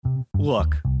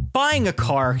Look, buying a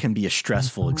car can be a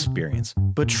stressful experience,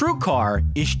 but TrueCar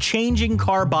is changing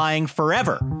car buying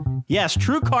forever. Yes,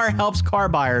 TrueCar helps car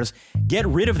buyers get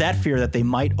rid of that fear that they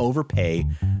might overpay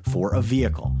for a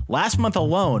vehicle. Last month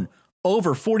alone,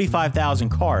 over 45,000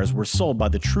 cars were sold by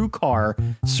the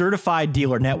TrueCar certified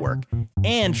dealer network,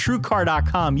 and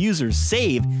TrueCar.com users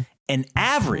save an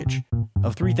average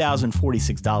of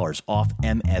 $3,046 off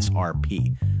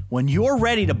MSRP. When you're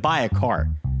ready to buy a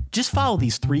car, just follow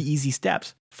these 3 easy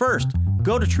steps. First,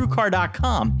 go to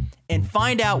TrueCar.com and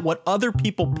find out what other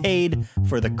people paid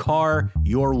for the car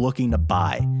you're looking to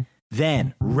buy.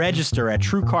 Then, register at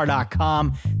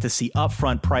TrueCar.com to see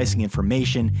upfront pricing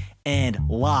information and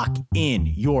lock in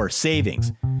your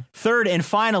savings. Third and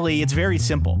finally, it's very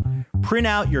simple. Print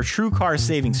out your TrueCar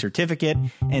savings certificate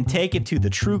and take it to the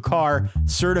TrueCar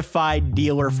certified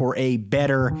dealer for a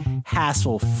better,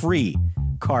 hassle-free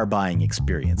car buying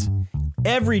experience.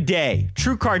 Every day,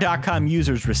 TrueCar.com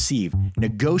users receive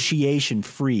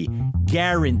negotiation-free,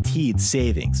 guaranteed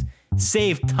savings.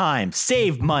 Save time,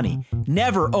 save money,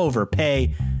 never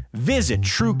overpay. Visit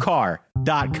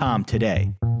TrueCar.com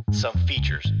today. Some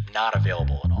features not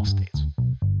available in all states.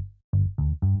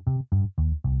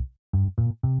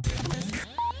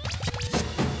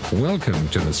 Welcome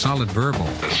to the Solid Verbal.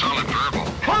 The Solid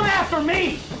Verbal. Come after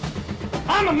me!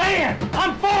 I'm a man!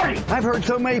 I'm 40! I've heard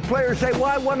so many players say, well,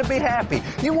 I want to be happy.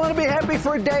 You want to be happy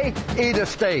for a day? Eat a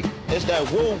steak. It's that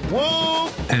woo-woo.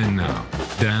 And now,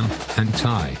 Dan and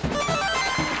Ty.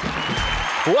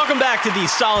 Welcome back to the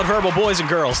Solid Verbal boys and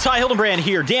girls. Ty Hildenbrand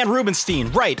here, Dan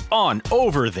Rubenstein right on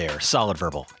over there,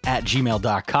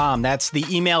 solidverbal@gmail.com. That's the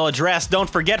email address. Don't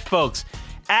forget, folks,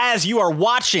 as you are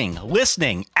watching,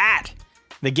 listening at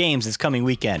the games this coming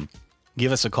weekend,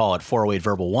 give us a call at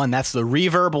 408-VERBAL-1. That's the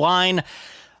Reverb line.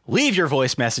 Leave your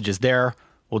voice messages there.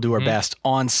 We'll do our best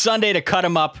on Sunday to cut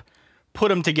them up, put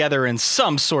them together in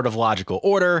some sort of logical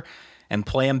order, and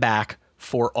play them back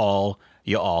for all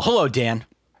you all. Hello, Dan.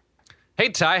 Hey,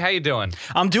 Ty, how you doing?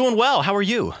 I'm doing well. How are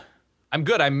you? I'm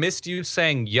good. I missed you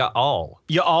saying y'all.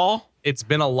 Y'all? It's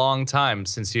been a long time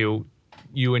since you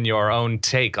and your own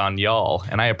take on y'all,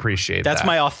 and I appreciate that. That's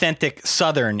my authentic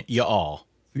Southern y'all.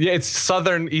 Yeah, it's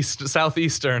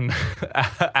southeastern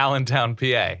Allentown,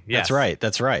 PA. Yes. That's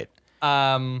right.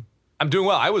 I'm doing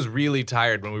well. I was really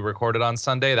tired when we recorded on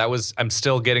Sunday. I'm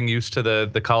still getting used to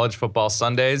the college football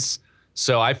Sundays.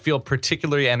 So I feel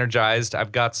particularly energized.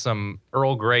 I've got some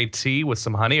Earl Grey tea with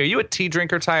some honey. Are you a tea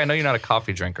drinker, Ty? I know you're not a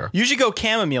coffee drinker. You should go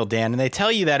chamomile, Dan, and they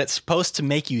tell you that it's supposed to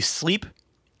make you sleep.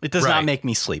 It does not make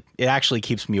me sleep. It actually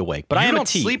keeps me awake. But I am a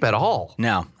tea. You don't sleep at all.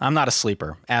 No, I'm not a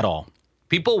sleeper at all.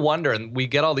 People wonder, and we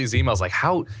get all these emails like,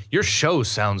 how your show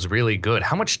sounds really good.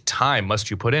 How much time must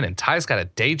you put in? And Ty's got a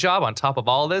day job on top of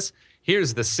all of this.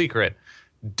 Here's the secret.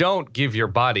 Don't give your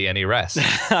body any rest.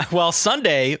 Well,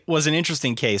 Sunday was an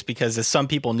interesting case because, as some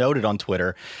people noted on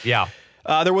Twitter,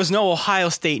 there was no Ohio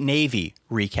State Navy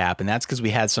recap, and that's because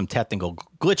we had some technical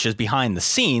glitches behind the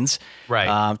scenes.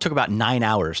 Right. It took about 9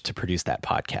 hours to produce that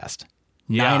podcast.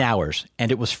 9 hours,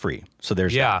 and it was free. So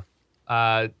there's that.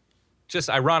 Just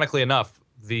ironically enough,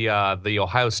 the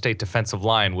Ohio State defensive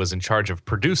line was in charge of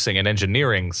producing and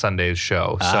engineering Sunday's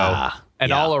show. So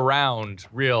an all-around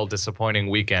real disappointing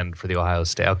weekend for the Ohio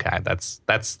State. Okay, that's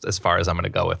as far as I'm going to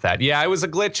go with that. Yeah, it was a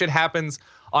glitch. It happens.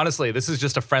 Honestly, this is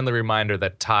just a friendly reminder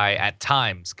that Ty at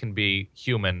times can be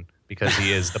human because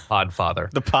he is the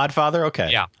Podfather. The Podfather? Okay.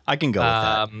 Yeah. I can go with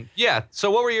that. Yeah.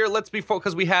 So what were your,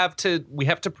 because we have to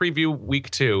preview week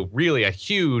 2, really a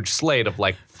huge slate of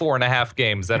like 4.5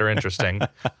 games that are interesting.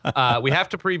 We have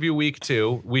to preview week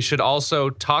 2. We should also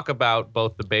talk about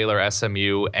both the Baylor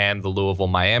SMU and the Louisville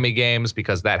Miami games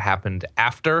because that happened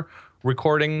after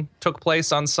recording took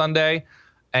place on Sunday.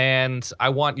 And I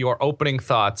want your opening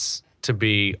thoughts to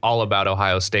be all about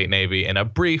Ohio State Navy in a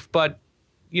brief but,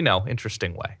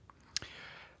 interesting way.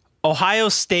 Ohio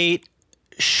State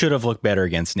should have looked better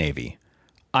against Navy.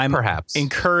 I'm perhaps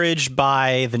encouraged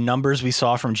by the numbers we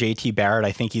saw from JT Barrett.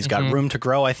 I think he's got room to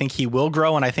grow. I think he will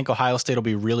grow, and I think Ohio State will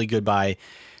be really good by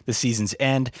the season's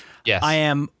end. Yes. I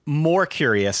am more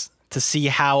curious to see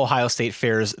how Ohio State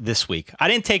fares this week. I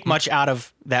didn't take much out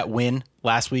of that win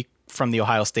last week from the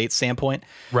Ohio State standpoint.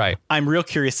 Right. I'm real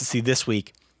curious to see this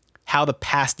week how the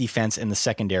pass defense in the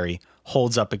secondary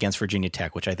holds up against Virginia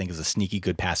Tech, which I think is a sneaky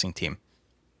good passing team.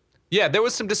 Yeah, there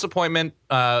was some disappointment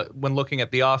when looking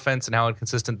at the offense and how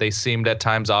inconsistent they seemed at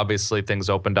times. Obviously, things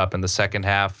opened up in the second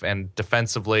half, and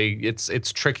defensively,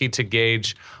 it's tricky to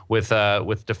gauge with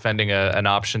defending an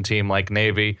option team like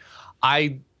Navy.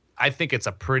 I think it's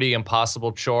a pretty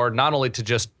impossible chore, not only to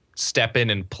just step in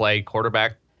and play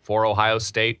quarterback for Ohio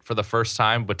State for the first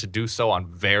time, but to do so on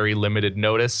very limited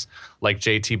notice, like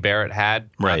JT Barrett had,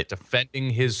 right, defending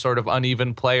his sort of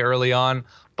uneven play early on.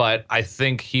 But I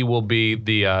think he will be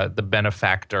the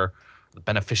benefactor, the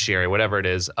beneficiary, whatever it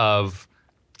is, of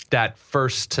that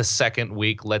first to second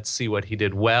week. Let's see what he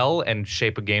did well and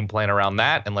shape a game plan around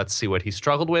that, and let's see what he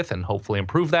struggled with and hopefully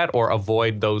improve that or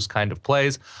avoid those kind of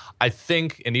plays. I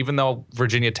think, and even though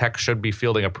Virginia Tech should be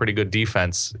fielding a pretty good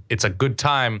defense, it's a good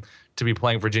time to be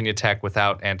playing Virginia Tech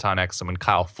without Anton Exum and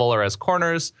Kyle Fuller as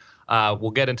corners.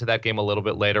 We'll get into that game a little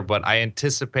bit later, but I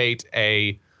anticipate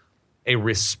a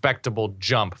respectable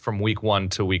jump from week 1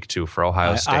 to week 2 for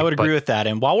Ohio State. I would agree with that.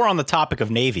 And while we're on the topic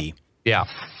of Navy. Yeah.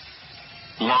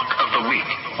 Lock of the week.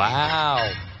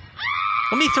 Wow.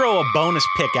 Let me throw a bonus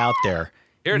pick out there.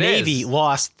 Here it Navy is.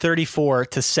 lost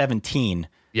 34-17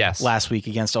 last week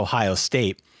against Ohio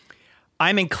State.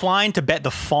 I'm inclined to bet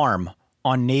the farm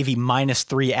on Navy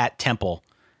 -3 at Temple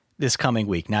this coming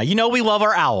week. Now, you know we love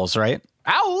our Owls, right?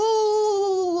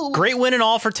 Ow! Great win and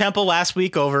all for Temple last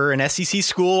week over an SEC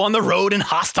school on the road in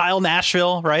hostile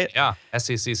Nashville, right? Yeah,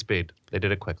 SEC speed. They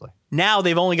did it quickly. Now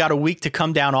they've only got a week to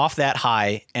come down off that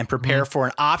high and prepare for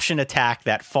an option attack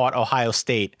that fought Ohio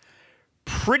State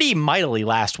pretty mightily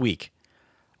last week.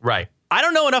 Right. I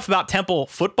don't know enough about Temple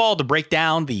football to break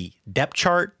down the depth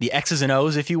chart, the X's and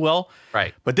O's, if you will.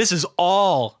 Right. But this is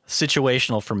all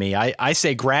situational for me. I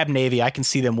say grab Navy. I can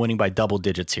see them winning by double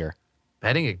digits here.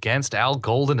 Betting against Al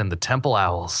Golden and the Temple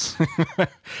Owls.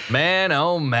 Man,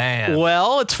 oh man.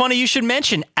 Well, it's funny you should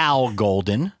mention Al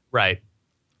Golden. Right.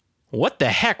 What the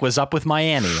heck was up with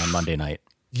Miami on Monday night?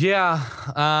 Yeah.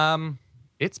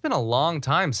 It's been a long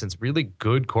time since really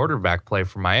good quarterback play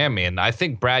for Miami. And I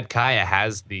think Brad Kaya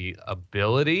has the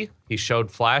ability. He showed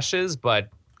flashes, but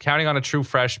counting on a true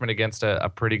freshman against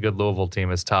a pretty good Louisville team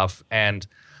is tough. And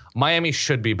Miami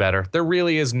should be better. There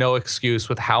really is no excuse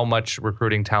with how much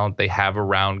recruiting talent they have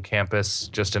around campus,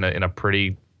 just in a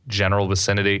pretty general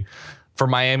vicinity, for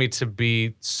Miami to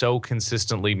be so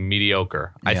consistently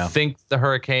mediocre. Yeah. I think the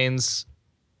Hurricanes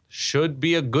should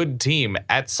be a good team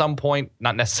at some point,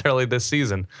 not necessarily this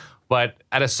season, but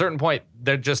at a certain point,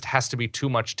 there just has to be too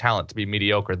much talent to be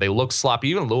mediocre. They look sloppy.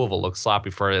 Even Louisville looked sloppy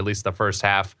for at least the first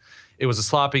half. It was a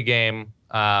sloppy game,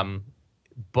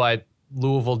 but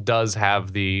Louisville does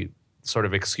have the sort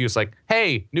of excuse like,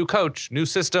 hey, new coach, new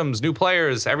systems, new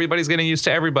players, everybody's getting used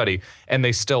to everybody. And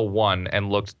they still won and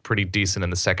looked pretty decent in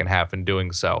the second half in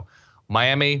doing so.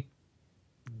 Miami,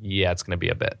 yeah, it's going to be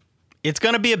a bit. It's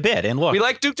going to be a bit. And look, We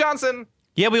like Duke Johnson.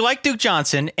 Yeah, we like Duke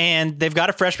Johnson, and they've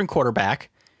got a freshman quarterback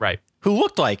Right. who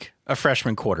looked like a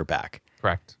freshman quarterback.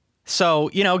 Correct. So,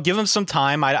 give him some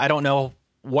time. I don't know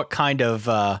what kind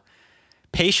of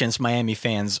patience Miami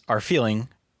fans are feeling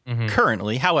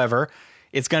currently. However,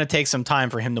 it's going to take some time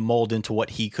for him to mold into what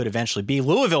he could eventually be.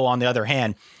 Louisville, on the other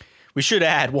hand, we should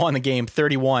add, won the game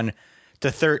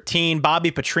 31-13.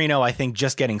 Bobby Petrino, I think,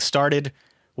 just getting started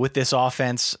with this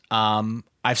offense.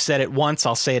 I've said it once.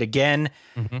 I'll say it again.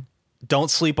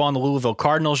 Don't sleep on the Louisville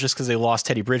Cardinals just because they lost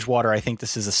Teddy Bridgewater. I think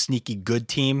this is a sneaky good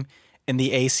team in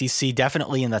the ACC,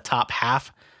 definitely in the top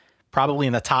half, probably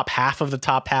in the top half of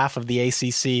the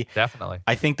ACC. Definitely.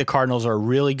 I think the Cardinals are a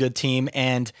really good team.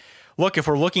 And look, if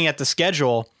we're looking at the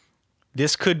schedule,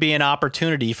 this could be an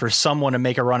opportunity for someone to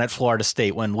make a run at Florida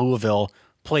State when Louisville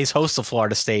plays host to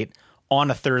Florida State on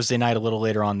a Thursday night a little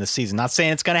later on this season. Not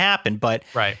saying it's going to happen, but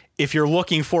Right. if you're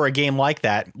looking for a game like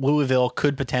that, Louisville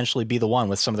could potentially be the one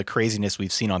with some of the craziness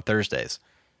we've seen on Thursdays.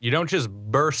 You don't just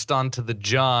burst onto the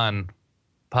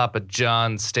Papa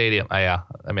John Stadium. Yeah,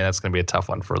 I mean, that's going to be a tough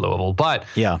one for Louisville. But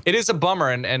Yeah. it is a bummer,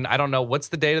 and I don't know. What's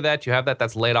the date of that? You have that?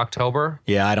 That's late October?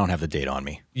 Yeah, I don't have the date on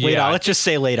me. Yeah. Let's just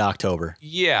say late October.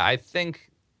 Yeah, I think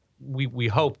we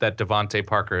hope that Devontae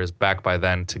Parker is back by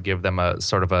then to give them a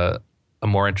sort of a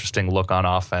more interesting look on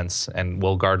offense, and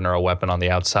Will Gardner a weapon on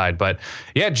the outside. But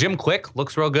yeah, Jim Quick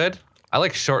looks real good. I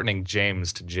like shortening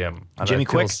James to Jim. Jimmy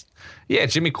Quick? Yeah,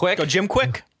 Jimmy Quick. Go Jim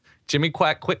Quick. Jimmy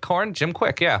Quick Corn? Jim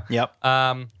Quick, yeah.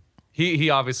 Yep. He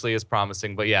obviously is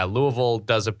promising, but yeah, Louisville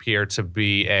does appear to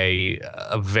be a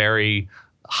very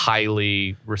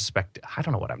highly respected. I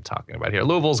don't know what I'm talking about here.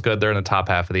 Louisville's good. They're in the top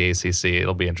half of the ACC.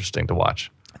 It'll be interesting to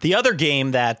watch. The other game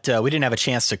that we didn't have a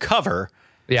chance to cover,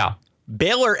 Yeah.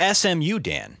 Baylor SMU,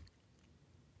 Dan.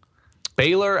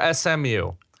 Baylor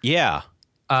SMU. Yeah.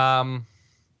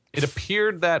 It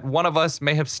appeared that one of us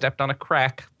may have stepped on a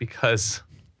crack because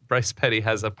Bryce Petty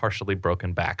has a partially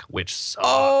broken back, which sucks.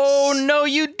 Oh, no,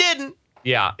 you didn't.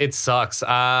 Yeah, it sucks.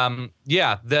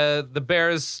 Yeah, the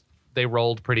Bears, they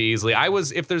rolled pretty easily.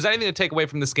 If there's anything to take away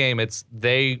from this game, it's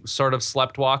they sort of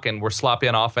sleptwalk and were sloppy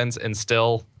on offense and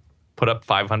still put up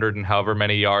 500 and however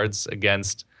many yards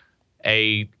against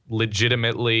a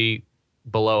legitimately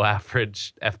below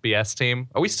average FBS team.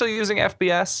 Are we still using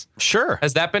FBS? Sure.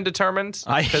 Has that been determined?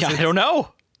 I don't know.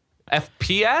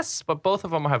 FPS, but both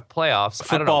of them have playoffs.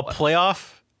 I don't know Football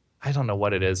playoff? I don't know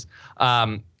what it is.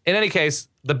 In any case,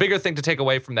 the bigger thing to take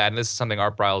away from that, and this is something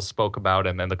Art Briles spoke about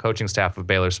and then the coaching staff of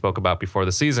Baylor spoke about before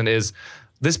the season, is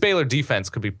this Baylor defense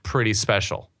could be pretty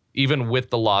special, even with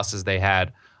the losses they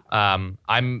had. I'm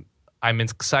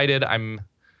excited. I'm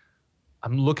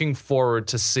looking forward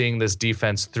to seeing this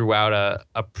defense throughout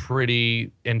a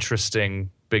pretty interesting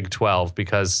Big 12,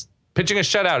 because pitching a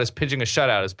shutout is pitching a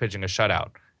shutout is pitching a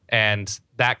shutout. And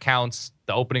that counts.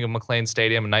 The opening of McLean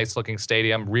Stadium, a nice looking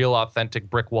stadium, real authentic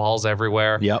brick walls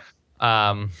everywhere. Yep.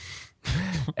 It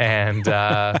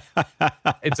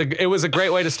was a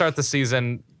great way to start the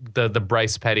season. The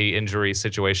Bryce Petty injury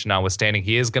situation notwithstanding,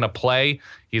 he is going to play.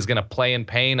 He's going to play in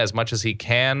pain as much as he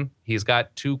can. He's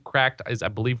got two cracked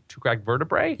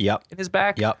vertebrae. Yep. In his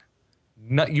back. Yep.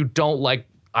 No, you don't like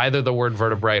either the word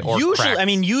vertebrae or usually,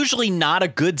 cracked. usually not a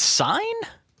good sign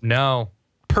No.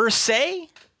 per se,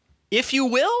 if you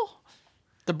will.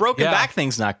 The broken back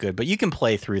thing's not good, but you can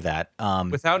play through that.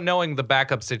 Without knowing the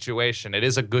backup situation, it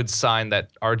is a good sign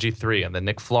that RG3 and then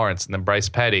Nick Florence and then Bryce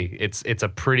Petty, it's a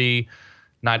pretty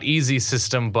not easy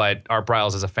system, but Art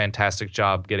Briles does a fantastic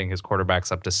job getting his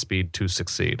quarterbacks up to speed to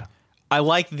succeed. I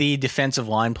like the defensive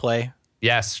line play.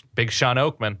 Yes, big Sean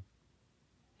Oakman.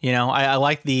 You know, I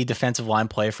like the defensive line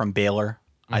play from Baylor.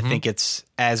 Mm-hmm. I think it's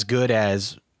as good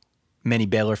as many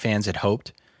Baylor fans had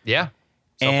hoped. Yeah.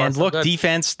 So and far, look, good.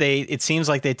 defense, it seems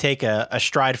like they take a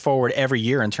stride forward every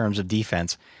year in terms of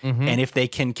defense. Mm-hmm. And if they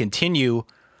can continue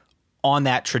on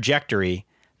that trajectory,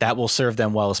 that will serve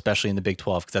them well, especially in the Big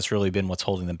 12, because that's really been what's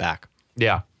holding them back.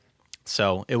 Yeah.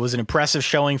 So it was an impressive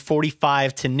showing,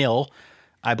 45-0,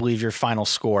 I believe your final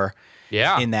score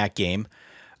in that game.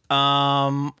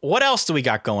 What else do we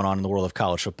got going on in the world of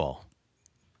college football?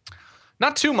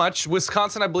 Not too much.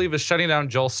 Wisconsin, I believe, is shutting down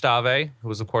Joel Stave, who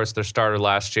was, of course, their starter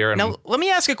last year. And Now, let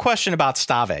me ask a question about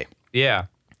Stave. yeah.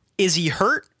 Is he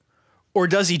hurt, or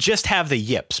does he just have the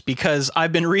yips? Because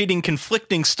I've been reading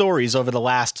conflicting stories over the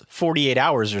last 48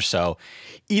 hours or so.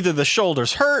 Either the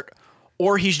shoulder's hurt,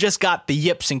 or he's just got the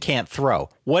yips and can't throw.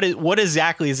 What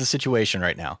exactly is the situation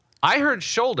right now? I heard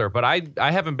shoulder, but I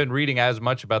haven't been reading as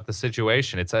much about the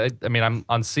situation. I'm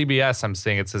on CBS. I'm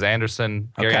seeing it says Gary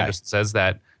Anderson says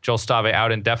that Joel Stave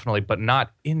out indefinitely, but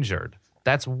not injured.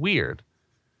 That's weird.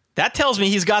 That tells me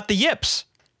he's got the yips.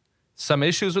 Some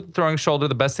issues with the throwing shoulder.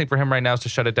 The best thing for him right now is to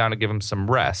shut it down and give him some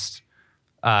rest.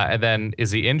 And then, is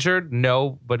he injured?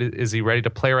 No. But is he ready to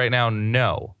play right now?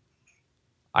 No.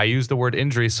 I used the word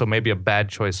injury, so maybe a bad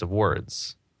choice of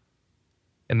words.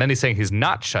 And then he's saying he's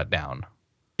not shut down.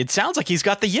 It sounds like he's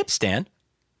got the yips, Dan.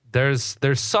 There's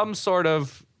some sort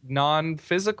of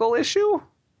non-physical issue,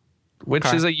 which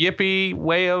is a yippy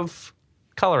way of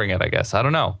coloring it, I guess. I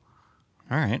don't know.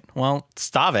 All right. Well,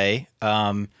 Stave,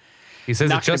 he says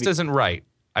it just isn't right.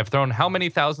 I've thrown how many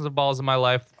thousands of balls in my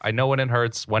life? I know when it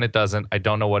hurts, when it doesn't. I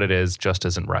don't know what it is. Just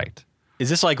isn't right. Is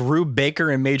this like Rube Baker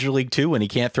in Major League 2 when he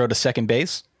can't throw to second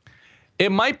base?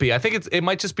 It might be. I think it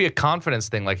might just be a confidence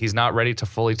thing, like he's not ready to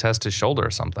fully test his shoulder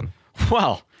or something.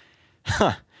 Well,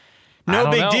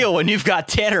 no big deal when you've got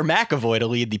Tanner McAvoy to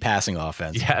lead the passing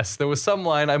offense. Yes, there was some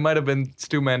line, I might have been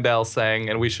Stu Mandel saying,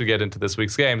 and we should get into this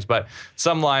week's games, but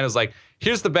some line was like,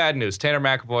 here's the bad news. Tanner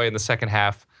McAvoy in the second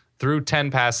half threw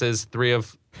 10 passes, 3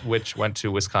 of which went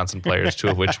to Wisconsin players, 2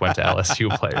 of which went to LSU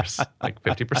players. Like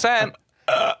 50%.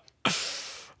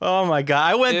 Oh, my God.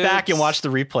 I went back and watched the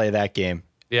replay of that game.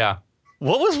 Yeah.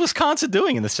 What was Wisconsin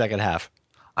doing in the second half?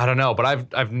 I don't know, but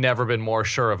I've never been more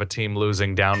sure of a team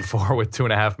losing down 4 with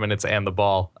 2.5 minutes and the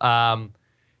ball.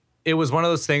 It was one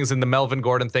of those things, and the Melvin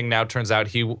Gordon thing now turns out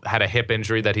he had a hip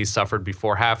injury that he suffered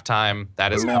before halftime.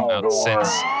 That has come out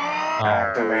since.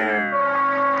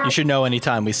 You should know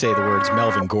anytime we say the words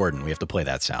Melvin Gordon, we have to play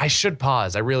that sound. I should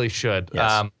pause. I really should.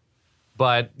 Yes.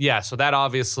 But yeah, so that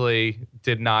obviously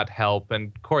did not help.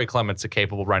 And Corey Clement's a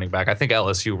capable running back. I think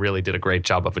LSU really did a great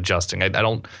job of adjusting. I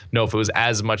don't know if it was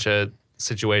as much a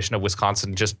situation of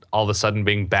Wisconsin just all of a sudden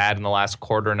being bad in the last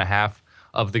quarter and a half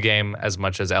of the game as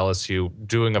much as LSU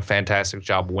doing a fantastic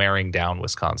job wearing down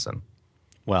Wisconsin.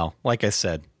 Well, like I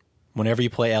said, whenever you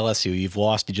play LSU, you've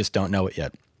lost. You just don't know it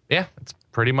yet. Yeah, it's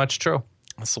pretty much true.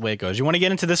 That's the way it goes. You want to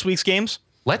get into this week's games?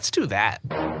 Let's do that.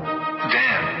 Dan,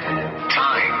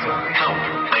 time, help.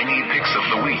 I need picks of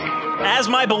the week. As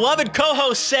my beloved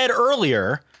co-host said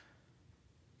earlier,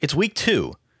 it's week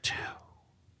 2.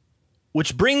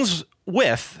 Which brings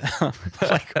with,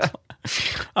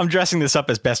 I'm dressing this up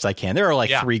as best I can. There are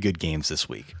 3 good games this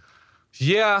week.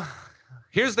 Yeah.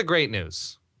 Here's the great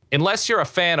news. unless you're a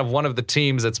fan of one of the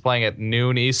teams that's playing at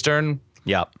noon Eastern,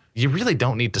 Yep. you really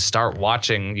don't need to start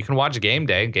watching. You can watch Game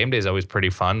Day. Game Day is always pretty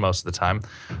fun most of the time.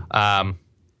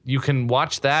 You can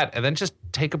watch that and then just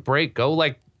take a break. Go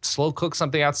like slow cook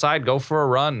something outside. Go for a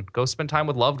run. Go spend time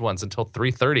with loved ones until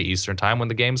 3:30 Eastern time when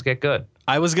the games get good.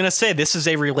 I was going to say, this is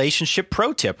a relationship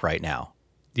pro tip right now.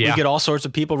 Yeah. We get all sorts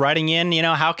of people writing in,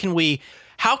 how can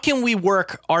we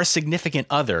work our significant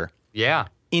other Yeah.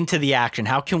 into the action?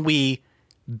 How can we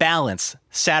balance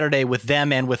Saturday with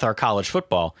them and with our college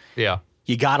football? Yeah.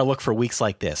 You got to look for weeks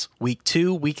like this. Week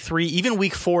 2, week 3, even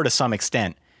week 4 to some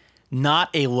extent. Not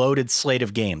a loaded slate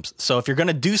of games. So if you're going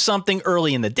to do something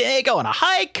early in the day, go on a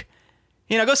hike,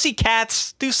 go see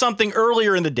cats, do something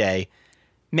earlier in the day.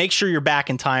 Make sure you're back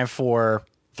in time for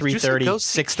 3:30,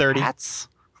 6:30. Cats?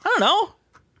 I don't know.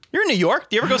 You're in New York.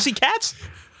 Do you ever go see cats?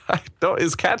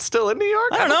 Is Cats still in New York?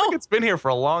 I don't know. think it's been here for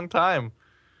a long time.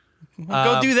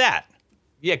 Go do that.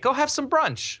 Yeah, go have some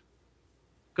brunch.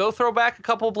 Go throw back a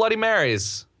couple Bloody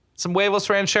Marys, some huevos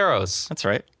rancheros. That's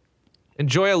right.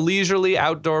 Enjoy a leisurely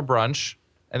outdoor brunch,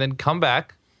 and then come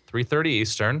back 3:30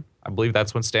 Eastern. I believe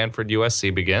that's when Stanford USC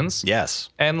begins. Yes.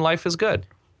 And life is good.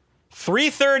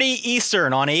 3:30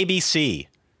 Eastern on ABC.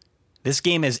 This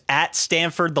game is at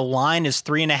Stanford. The line is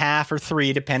 3.5 or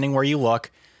 3, depending where you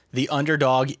look. The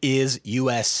underdog is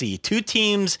USC. Two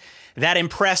teams that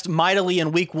impressed mightily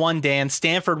in week 1, Dan.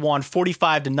 Stanford won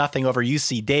 45-0 over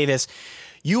UC Davis.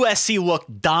 USC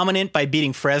looked dominant by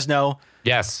beating Fresno.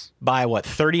 Yes. By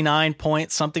 39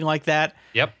 points, something like that.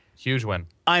 Yep. Huge win.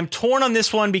 I'm torn on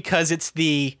this one because it's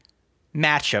the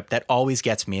matchup that always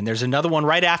gets me. And there's another one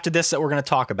right after this that we're going to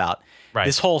talk about. Right.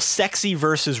 This whole sexy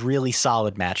versus really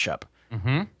solid matchup.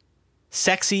 Mm-hmm.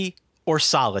 Sexy or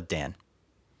solid, Dan?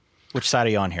 Which side are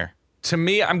you on here? To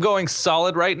me, I'm going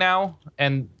solid right now.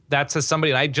 And that's as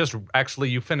somebody, and I just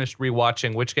you finished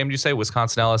rewatching, which game did you say?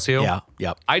 Wisconsin LSU? Yeah.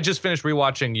 Yep. I just finished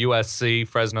rewatching USC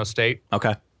Fresno State.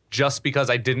 Okay. Just because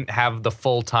I didn't have the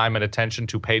full time and attention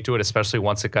to pay to it, especially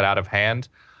once it got out of hand,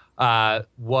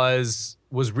 was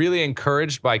really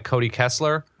encouraged by Cody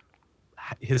Kessler,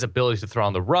 his ability to throw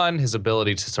on the run, his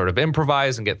ability to sort of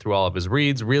improvise and get through all of his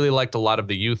reads. Really liked a lot of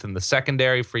the youth in the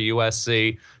secondary for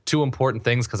USC. Two important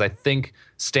things, because I think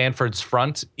Stanford's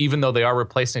front, even though they are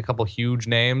replacing a couple huge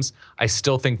names, I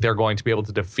still think they're going to be able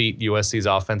to defeat USC's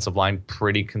offensive line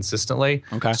pretty consistently.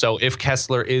 Okay. So if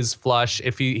Kessler is flush,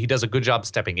 if he does a good job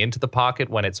stepping into the pocket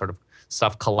when it sort of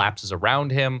stuff collapses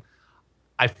around him,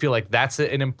 I feel like that's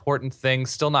an important thing.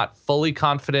 Still not fully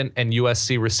confident, and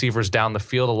USC receivers down the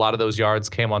field, a lot of those yards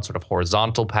came on sort of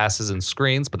horizontal passes and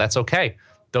screens, but that's okay.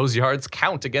 Those yards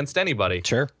count against anybody.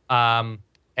 Sure.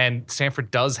 And Stanford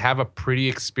does have a pretty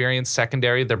experienced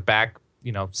secondary. Their back,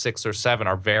 6 or 7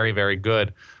 are very, very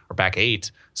good, or back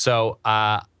 8. So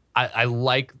I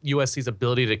like USC's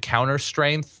ability to counter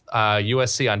strength.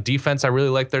 USC on defense, I really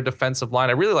like their defensive line.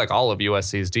 I really like all of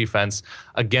USC's defense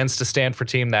against a Stanford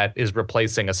team that is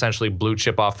replacing essentially blue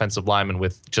chip offensive linemen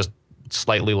with just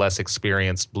slightly less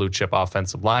experienced blue chip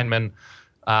offensive linemen.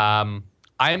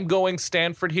 I'm going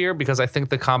Stanford here because I think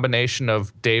the combination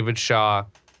of David Shaw,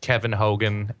 Kevin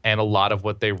Hogan, and a lot of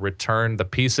what they return, the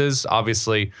pieces,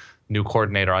 obviously new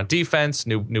coordinator on defense,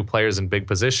 new players in big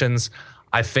positions.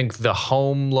 I think the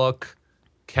home look,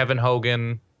 Kevin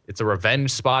Hogan, it's a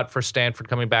revenge spot for Stanford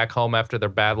coming back home after their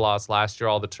bad loss last year,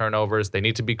 all the turnovers. They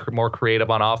need to be more creative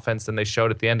on offense than they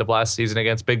showed at the end of last season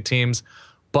against big teams.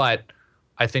 But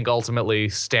I think ultimately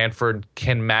Stanford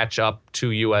can match up to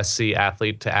USC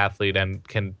athlete to athlete and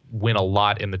can win a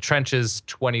lot in the trenches,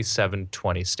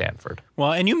 27-20 Stanford.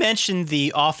 Well, and you mentioned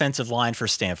the offensive line for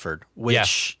Stanford,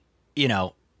 which,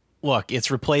 look, it's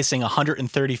replacing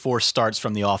 134 starts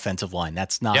from the offensive line.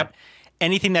 That's not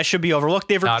anything that should be overlooked.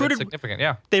 They've recruited significant,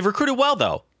 yeah. They've recruited well,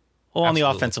 though, on the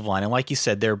Absolutely. offensive line. And like you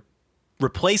said, they're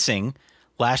replacing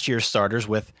last year's starters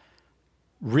with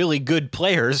really good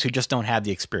players who just don't have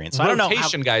the experience. So I don't know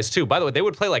rotation guys, too. By the way, they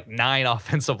would play like 9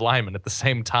 offensive linemen at the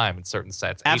same time in certain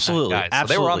sets. 8, 9 Absolutely. guys. So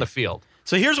Absolutely. they were on the field.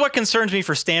 So here's what concerns me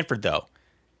for Stanford, though.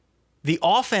 The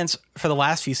offense for the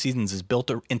last few seasons is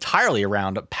built entirely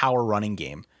around a power running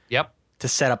game. Yep. To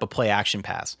set up a play action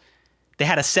pass. They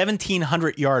had a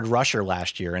 1,700-yard rusher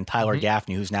last year in Tyler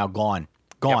Gaffney, who's now gone.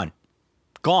 Gone.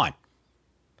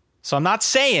 So I'm not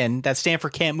saying that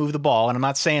Stanford can't move the ball, and I'm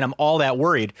not saying I'm all that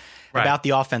worried about the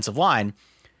offensive line,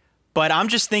 but I'm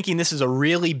just thinking this is a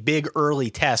really big early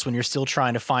test when you're still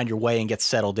trying to find your way and get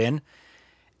settled in.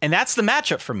 And that's the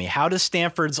matchup for me. How does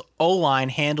Stanford's O-line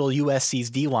handle USC's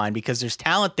D-line? Because there's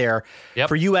talent there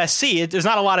for USC. There's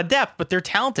not a lot of depth, but they're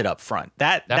talented up front.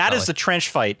 That is the trench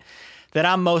fight that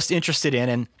I'm most interested in.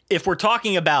 And if we're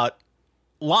talking about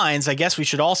lines, I guess we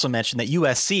should also mention that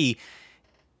USC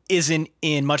isn't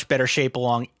in much better shape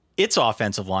along its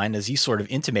offensive line, as you sort of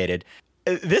intimated.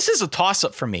 This is a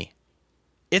toss-up for me.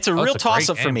 It's a real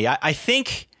toss-up for me. I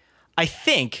think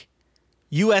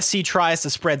USC tries to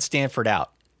spread Stanford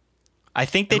out. I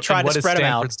think they try to spread them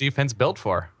out. What is Stanford's defense built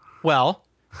for? Well,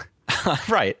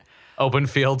 right. Open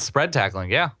field spread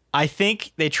tackling, yeah. I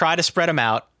think they try to spread them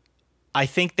out. I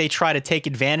think they try to take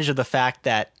advantage of the fact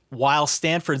that while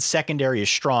Stanford's secondary is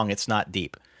strong, it's not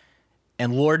deep.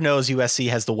 And Lord knows USC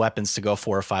has the weapons to go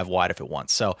 4 or 5 wide if it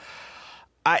wants. So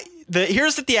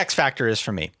here's what the X factor is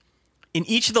for me. In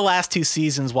each of the last 2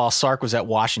 seasons while Sark was at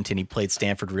Washington, he played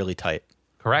Stanford really tight.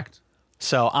 Correct.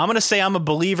 So I'm going to say I'm a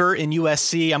believer in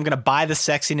USC. I'm going to buy the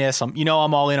sexiness.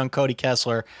 I'm all in on Cody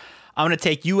Kessler. I'm going to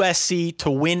take USC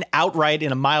to win outright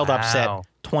in a mild upset,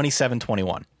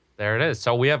 27-21. There it is.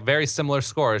 So we have very similar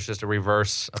scores, just a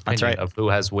reverse opinion of who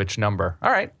has which number. All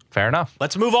right, fair enough.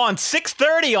 Let's move on.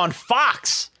 6:30 on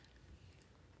Fox.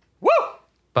 Woo!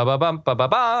 Ba-ba-bum,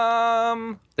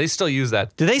 ba-ba-bum. They still use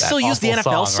that. Do they still use the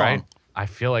NFL song? Right? I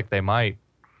feel like they might.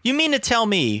 You mean to tell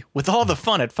me, with all the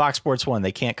fun at Fox Sports 1,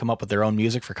 they can't come up with their own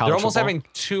music for college They're almost football? having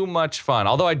too much fun.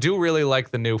 Although I do really like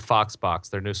the new Fox box,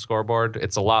 their new scoreboard.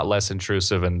 It's a lot less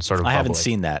intrusive and sort of I bubbly. haven't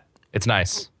seen that. It's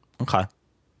nice. Okay.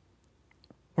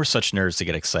 We're such nerds to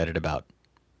get excited about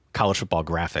college football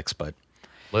graphics, but...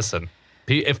 Listen,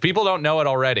 if people don't know it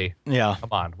already, yeah, come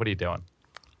on, what are you doing?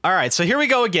 All right, so here we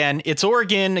go again. It's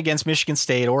Oregon against Michigan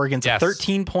State. Oregon's a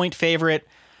 13-point favorite.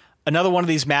 Another one of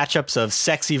these matchups of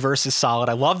sexy versus solid.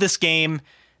 I love this game.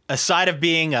 Aside of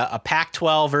being a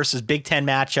Pac-12 versus Big Ten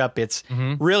matchup, it's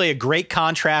really a great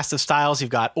contrast of styles.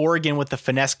 You've got Oregon with the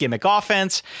finesse gimmick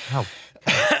offense.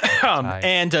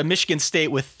 And Michigan State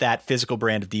with that physical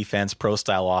brand of defense,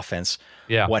 pro-style offense,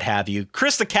 what have you.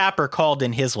 Chris the Capper called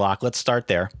in his lock. Let's start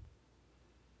there.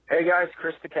 Hey, guys.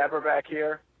 Chris the Capper back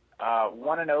here.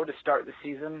 1-0 to start the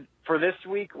season. For this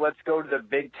week, let's go to the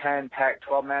Big Ten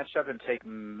Pac-12 matchup and take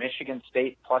Michigan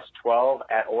State plus 12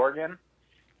 at Oregon.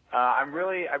 I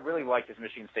really like this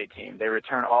Michigan State team. They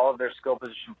return all of their skill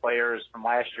position players from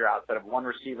last year outside of one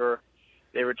receiver.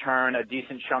 They return a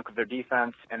decent chunk of their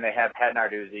defense, and they have Pat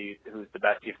Narduzzi, who's the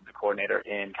best defensive coordinator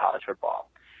in college football.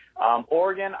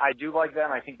 Oregon, I do like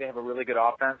them. I think they have a really good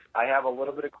offense. I have a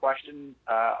little bit of question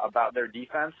about their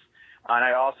defense, and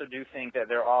I also do think that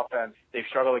their offense, they've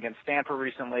struggled against Stanford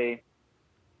recently,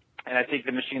 and I think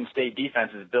the Michigan State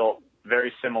defense is built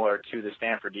very similar to the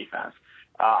Stanford defense.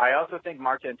 I also think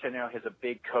Mark D'Antonio has a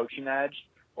big coaching edge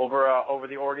over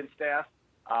the Oregon staff,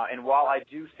 and while I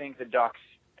do think the Ducks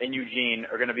in Eugene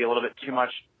are going to be a little bit too much,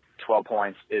 12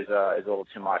 points is a little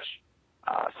too much.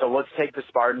 So let's take the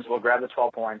Spartans. We'll grab the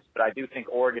 12 points, but I do think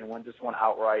Oregon wins this one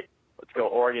outright. Let's go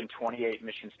Oregon 28,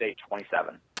 Michigan State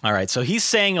 27. All right, so he's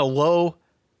saying a low,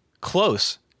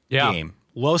 close game.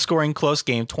 Low-scoring, close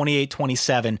game,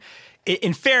 28-27.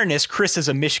 In fairness, Chris is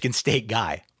a Michigan State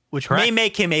guy, which may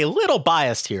make him a little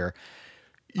biased here.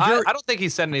 I don't think he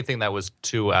said anything that was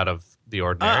too out of the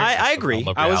ordinary. I agree.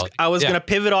 I was going to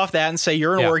pivot off that and say,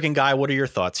 you're an Oregon guy. What are your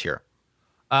thoughts here?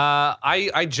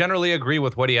 I generally agree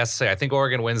with what he has to say. I think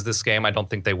Oregon wins this game. I don't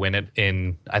think they win it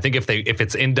I think if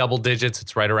it's in double digits,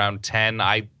 it's right around 10.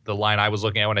 The line I was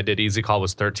looking at when I did Easy Call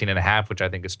was 13.5, which I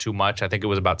think is too much. I think it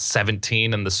was about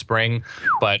 17 in the spring,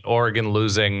 but Oregon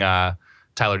losing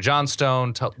Tyler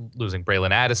Johnstone, losing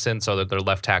Braylon Addison, so that their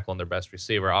left tackle and their best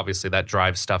receiver, obviously that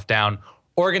drives stuff down.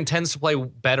 Oregon tends to play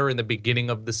better in the beginning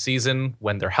of the season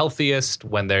when they're healthiest,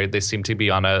 when they seem to be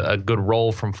on a good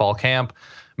roll from fall camp.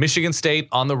 Michigan State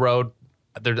on the road,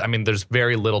 there's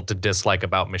very little to dislike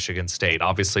about Michigan State.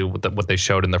 Obviously, what they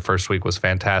showed in their first week was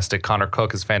fantastic. Connor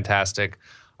Cook is fantastic.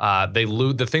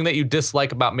 The thing that you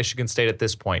dislike about Michigan State at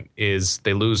this point is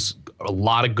they lose a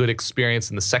lot of good experience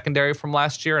in the secondary from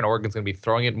last year, and Oregon's going to be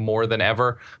throwing it more than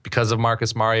ever because of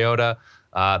Marcus Mariota.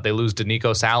 They lose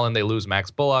Denikos Allen. They lose Max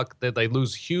Bullock. They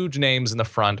lose huge names in the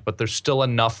front, but there's still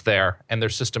enough there, and their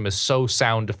system is so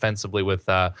sound defensively with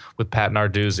Pat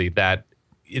Narduzzi that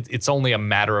it's only a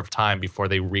matter of time before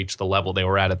they reach the level they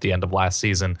were at the end of last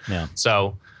season. Yeah.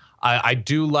 So I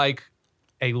do like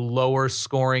a lower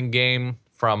scoring game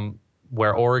from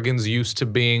where Oregon's used to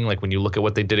being. Like when you look at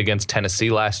what they did against Tennessee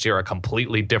last year, a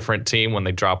completely different team when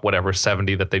they dropped whatever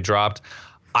 70 that they dropped.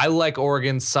 I like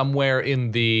Oregon somewhere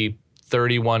in the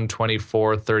 31-24,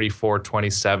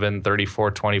 34-27,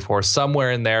 34-24,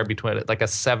 somewhere in there between like a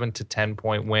 7 to 10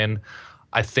 point win.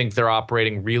 I think they're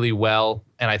operating really well,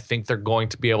 and I think they're going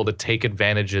to be able to take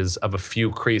advantages of a few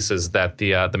creases that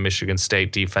the Michigan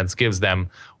State defense gives them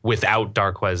without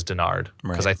Darqueze Dennard.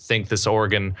 Because I think this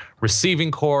Oregon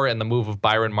receiving core and the move of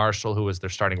Byron Marshall, who was their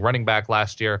starting running back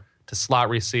last year, to slot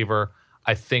receiver.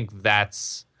 I think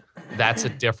that's a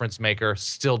difference maker.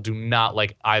 Still do not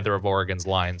like either of Oregon's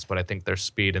lines, but I think their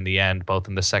speed in the end, both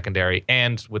in the secondary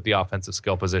and with the offensive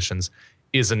skill positions,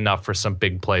 is enough for some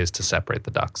big plays to separate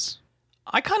the Ducks.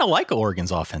 I kind of like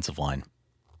Oregon's offensive line.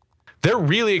 They're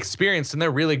really experienced and they're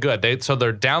really good.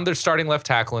 They're down their starting left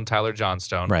tackle in Tyler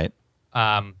Johnstone. Right.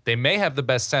 They may have the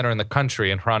best center in the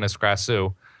country in Hronis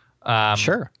Grasu.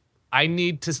 Sure. I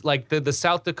need to, like, the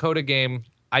South Dakota game,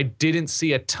 I didn't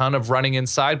see a ton of running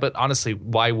inside, but honestly,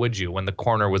 why would you when the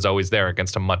corner was always there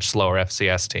against a much slower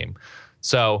FCS team?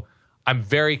 So I'm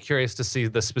very curious to see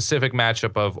the specific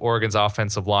matchup of Oregon's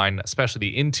offensive line, especially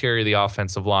the interior of the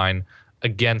offensive line,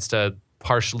 against a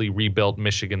partially rebuilt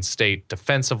Michigan State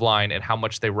defensive line and how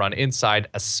much they run inside,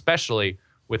 especially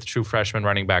with true freshman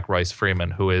running back Royce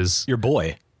Freeman, who is your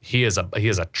boy. He is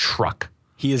a truck.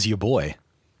 He is your boy.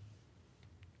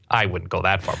 I wouldn't go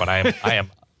that far, but I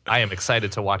am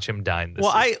excited to watch him dine this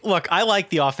season. I like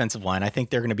the offensive line. I think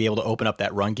they're going to be able to open up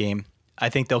that run game. I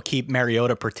think they'll keep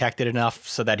Mariota protected enough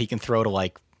so that he can throw to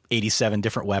like 87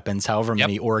 different weapons, however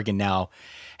many Oregon now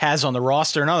has on the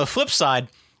roster. And on the flip side,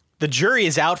 the jury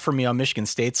is out for me on Michigan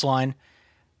State's line,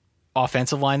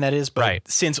 offensive line that is. But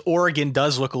since Oregon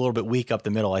does look a little bit weak up the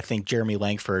middle, I think Jeremy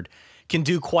Langford can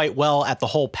do quite well at the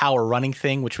whole power running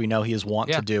thing, which we know he is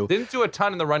wont to do. Didn't do a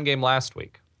ton in the run game last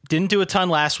week.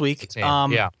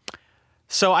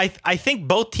 So I think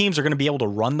both teams are going to be able to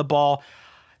run the ball.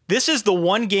 This is the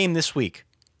one game this week,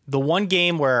 the one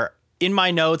game where in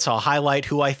my notes I'll highlight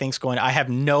who I think's going. I have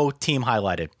no team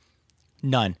highlighted,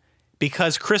 none,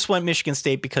 because Chris went Michigan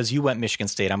State, because you went Michigan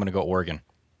State. I'm going to go Oregon.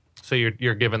 So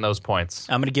you're giving those points.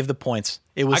 I'm going to give the points.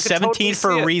 It was 17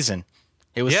 for a reason.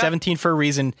 It was 17 for a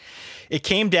reason. It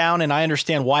came down, and I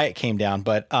understand why it came down.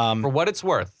 But for what it's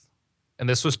worth, and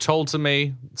this was told to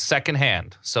me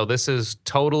secondhand, so this is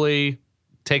totally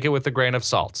take it with a grain of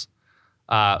salt.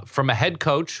 From a head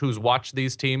coach who's watched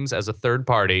these teams as a third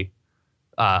party,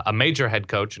 a major head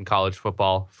coach in college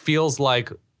football, feels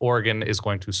like Oregon is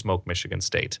going to smoke Michigan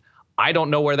State. I don't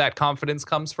know where that confidence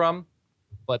comes from,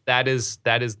 but that is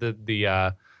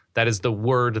the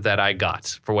word that I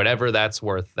got. For whatever that's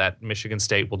worth, that Michigan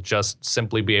State will just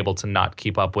simply be able to not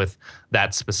keep up with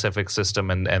that specific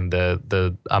system and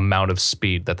the amount of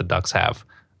speed that the Ducks have.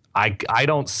 I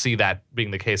don't see that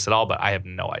being the case at all, but I have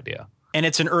no idea. And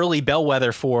it's an early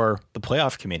bellwether for the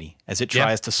playoff committee as it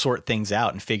tries to sort things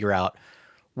out and figure out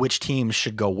which teams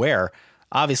should go where.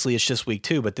 Obviously, it's just week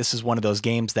 2, but this is one of those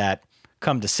games that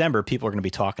come December, people are going to be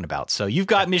talking about. So you've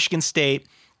got Michigan State,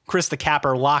 Chris the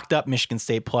Capper locked up Michigan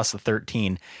State plus the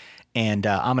 13, and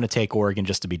I'm going to take Oregon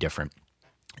just to be different.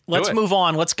 Let's move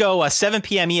on. Let's go 7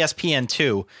 p.m.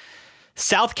 ESPN2.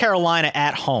 South Carolina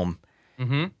at home.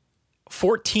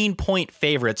 14-point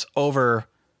favorites over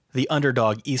the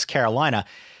underdog East Carolina.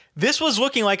 This was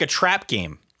looking like a trap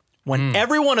game when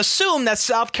everyone assumed that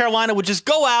South Carolina would just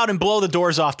go out and blow the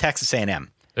doors off Texas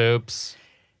A&M. Oops.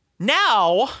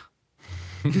 Now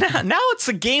it's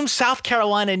a game South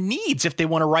Carolina needs if they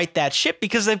want to right that ship,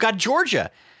 because they've got Georgia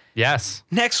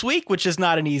next week, which is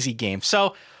not an easy game.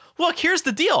 So, look, here's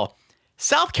the deal.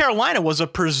 South Carolina was a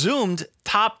presumed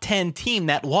top 10 team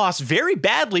that lost very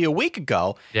badly a week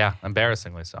ago. Yeah,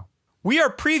 embarrassingly so. We are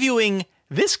previewing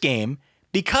this game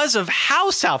because of how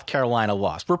South Carolina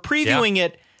lost. We're previewing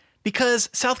it because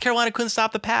South Carolina couldn't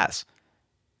stop the pass.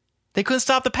 They couldn't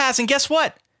stop the pass. And guess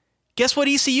what? Guess what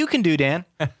ECU can do, Dan?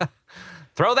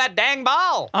 Throw that dang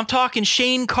ball. I'm talking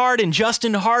Shane Carden,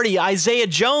 Justin Hardy, Isaiah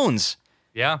Jones.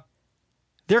 Yeah.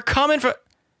 They're coming for...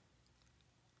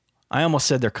 I almost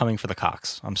said they're coming for the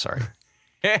Cox. I'm sorry.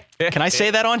 Can I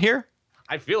say that on here?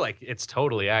 I feel like it's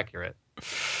totally accurate.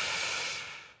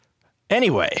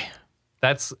 Anyway.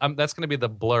 That's going to be the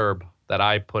blurb that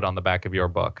I put on the back of your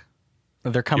book.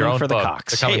 They're coming for the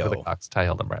Cox. They're coming for the Cox. Ty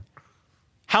Hildenbrand.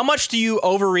 How much do you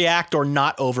overreact or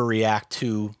not overreact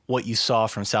to what you saw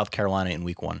from South Carolina in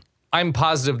week 1? I'm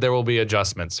positive there will be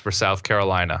adjustments for South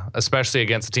Carolina, especially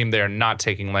against a team they are not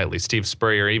taking lightly. Steve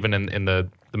Spurrier, even in the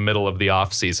middle of the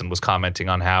offseason, was commenting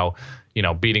on how,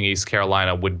 beating East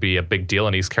Carolina would be a big deal,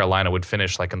 and East Carolina would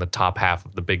finish like in the top half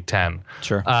of the Big Ten.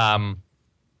 Sure.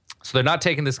 So they're not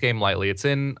taking this game lightly.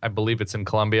 I believe it's in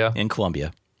Columbia. In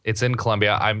Columbia. It's in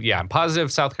Columbia. I'm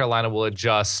positive South Carolina will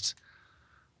adjust.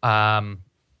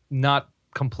 Not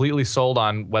completely sold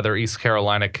on whether East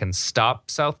Carolina can stop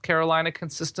South Carolina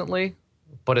consistently,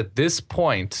 but at this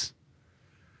point,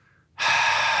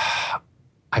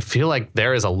 I feel like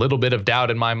there is a little bit of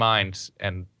doubt in my mind,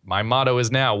 and my motto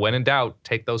is now, when in doubt,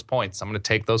 take those points. I'm going to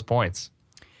take those points.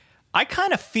 I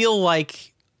kind of feel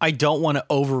like I don't want to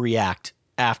overreact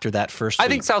after that first week. I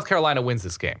think South Carolina wins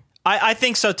this game. I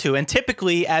think so too. And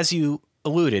typically, as you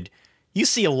alluded, you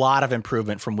see a lot of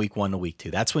improvement from week 1 to week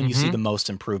 2. That's when you see the most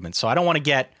improvement. So I don't want to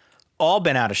get all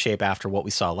bent out of shape after what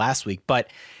we saw last week, but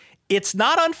it's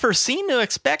not unforeseen to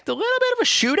expect a little bit of a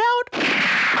shootout.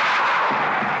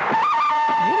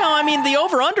 I mean, the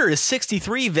over-under is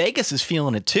 63. Vegas is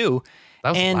feeling it too.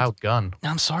 That was a wild gun.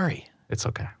 I'm sorry. It's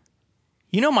okay.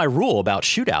 You know my rule about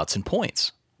shootouts and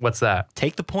points. What's that?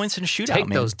 Take the points in a shootout, Take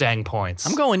man. those dang points.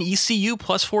 I'm going ECU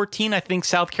plus 14. I think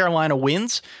South Carolina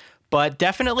wins, but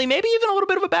definitely maybe even a little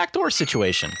bit of a backdoor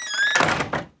situation.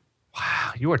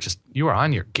 Wow, you are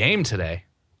on your game today.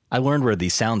 I learned where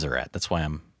these sounds are at. That's why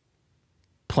I'm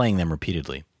playing them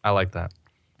repeatedly. I like that.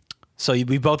 So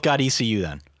we both got ECU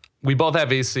then. We both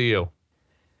have ECU.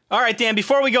 All right, Dan,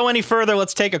 before we go any further,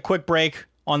 let's take a quick break.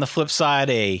 On the flip side,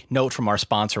 a note from our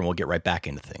sponsor, and we'll get right back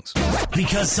into things.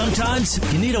 Because sometimes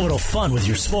you need a little fun with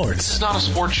your sports. This is not a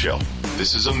sports show.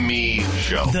 This is a me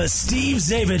show. The Steve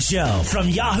Zabin Show from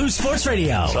Yahoo Sports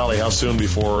Radio. Sally, how soon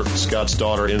before Scott's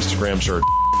daughter Instagrams her?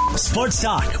 Sports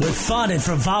talk with fun and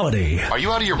frivolity. Are you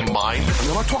out of your mind?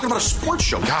 I'm not talking about a sports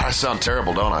show. God, I sound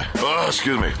terrible, don't I? Oh,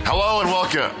 excuse me. Hello and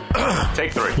welcome.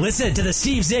 Take 3. Listen to the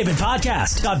Steve Zabin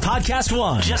Podcast on Podcast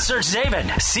One. Just search Zabin,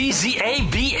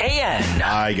 CZABAN.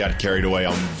 I got carried away.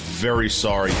 I'm very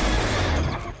sorry.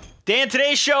 Dan,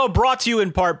 today's show brought to you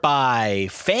in part by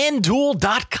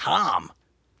FanDuel.com.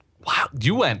 Wow,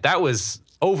 that was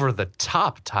over the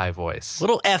top Ty voice.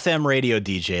 Little FM radio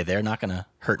DJ there, not going to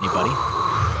hurt anybody.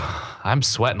 I'm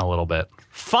sweating a little bit.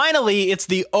 Finally, it's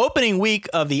the opening week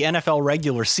of the NFL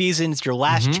regular season. It's your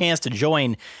last chance to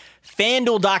join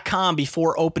FanDuel.com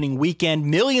before opening weekend.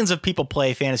 Millions of people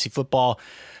play fantasy football,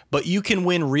 but you can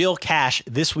win real cash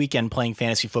this weekend playing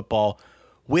fantasy football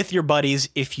with your buddies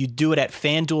if you do it at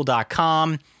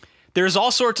FanDuel.com. There's all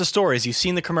sorts of stories. You've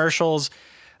seen the commercials.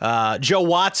 Joe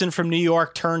Watson from New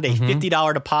York turned a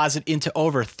 $50 deposit into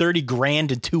over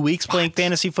 $30,000 in 2 weeks playing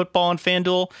fantasy football on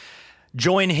FanDuel.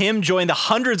 Join him, join the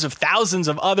hundreds of thousands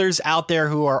of others out there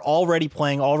who are already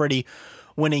playing, already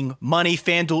winning money.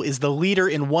 FanDuel is the leader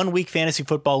in 1 week fantasy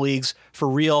football leagues for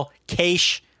real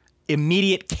cash,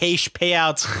 immediate cash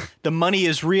payouts. The money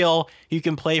is real. You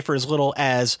can play for as little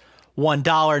as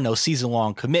 $1, no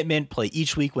season-long commitment. Play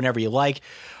each week whenever you like.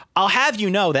 I'll have you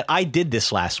know that I did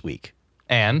this last week.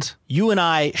 And you and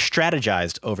I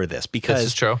strategized over this because this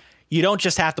is true. You don't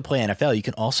just have to play NFL. You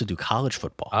can also do college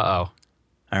football. Uh-oh.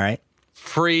 All right.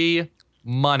 Free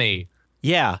money.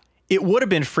 Yeah, it would have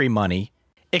been free money,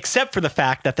 except for the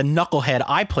fact that the knucklehead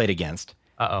I played against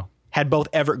had both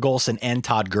Everett Golson and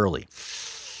Todd Gurley.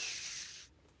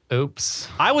 Oops.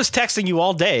 I was texting you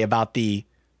all day about the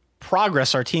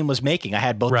progress our team was making. I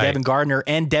had both Devin Gardner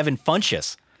and Devin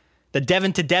Funchess. The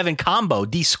Devin to Devin combo,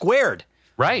 D squared.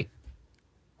 Right.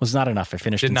 Was not enough. I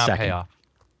finished in second. Did not pay off.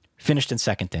 Finished in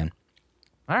second, Dan.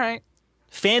 All right.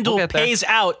 FanDuel pays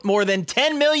out more than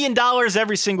 $10 million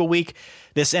every single week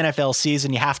this NFL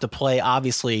season. You have to play,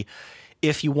 obviously,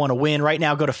 if you want to win. Right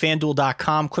now, go to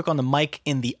FanDuel.com, click on the mic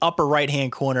in the upper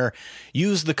right-hand corner,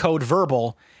 use the code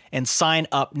VERBAL, and sign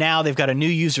up now. They've got a new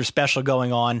user special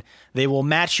going on. They will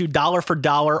match you dollar for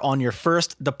dollar on your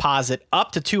first deposit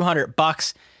up to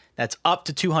 $200. That's up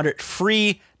to $200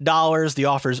 free dollars. The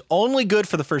offer is only good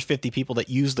for the first 50 people that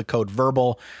use the code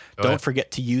VERBAL. Don't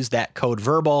forget to use that code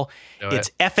VERBAL. It's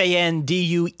FANDUEL.com,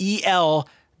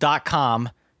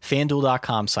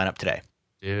 FanDuel.com. Sign up today.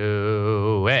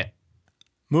 Do it.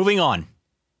 Moving on.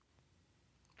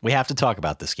 We have to talk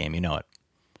about this game. You know it.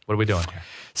 What are we doing here?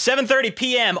 7:30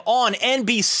 p.m. on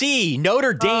NBC.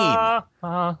 Notre Dame,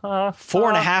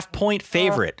 4.5 point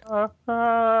favorite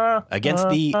against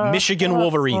the Michigan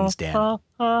Wolverines, Dan.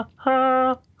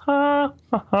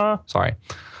 Sorry.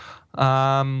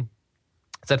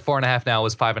 It's at 4.5 now. It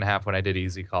was 5.5 when I did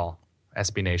Easy Call.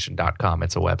 SBNation.com.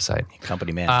 It's a website.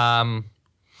 Company man.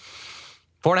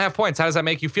 4.5 points. How does that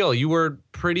make you feel? You were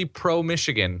pretty pro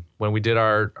Michigan when we did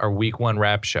our week 1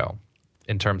 wrap show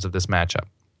in terms of this matchup.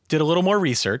 Did a little more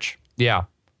research. Yeah.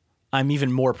 I'm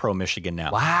even more pro Michigan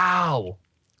now. Wow.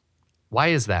 Why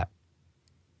is that?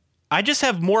 I just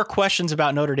have more questions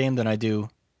about Notre Dame than I do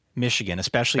Michigan,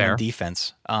 especially on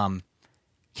defense. Can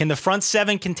the front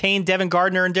seven contain Devin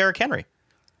Gardner and Derrick Henry?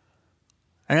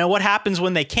 I know what happens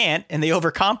when they can't and they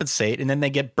overcompensate and then they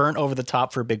get burnt over the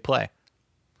top for a big play.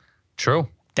 True.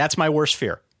 That's my worst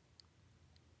fear.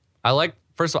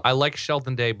 First of all, I like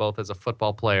Sheldon Day both as a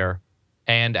football player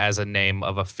and as a name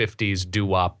of a 50s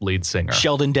doo-wop lead singer.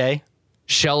 Sheldon Day?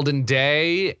 Sheldon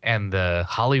Day and the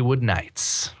Hollywood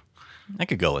Knights. I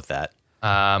could go with that.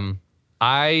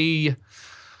 I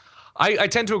I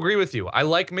tend to agree with you. I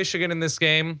like Michigan in this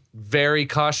game very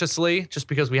cautiously, just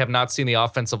because we have not seen the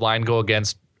offensive line go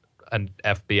against an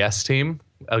FBS team,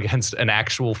 against an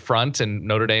actual front, and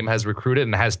Notre Dame has recruited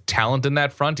and has talent in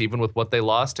that front, even with what they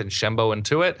lost in Shembo and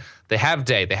Tuitt. They have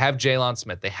Day. They have Jalen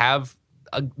Smith. They have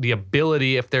the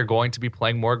ability, if they're going to be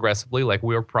playing more aggressively, like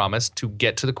we were promised, to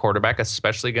get to the quarterback,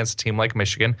 especially against a team like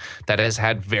Michigan that has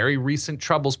had very recent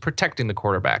troubles protecting the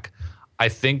quarterback. I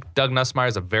think Doug Nussmeier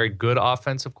is a very good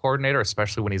offensive coordinator,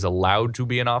 especially when he's allowed to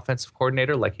be an offensive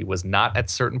coordinator, like he was not at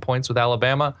certain points with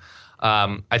Alabama.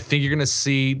 I think you're going to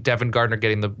see Devin Gardner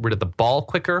getting rid of the ball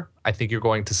quicker. I think you're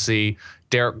going to see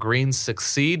Derek Green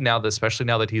succeed especially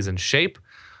now that he's in shape.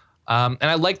 And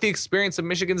I like the experience of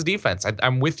Michigan's defense.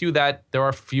 I'm with you that there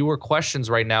are fewer questions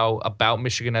right now about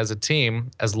Michigan as a team,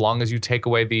 as long as you take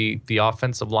away the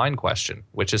offensive line question,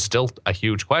 which is still a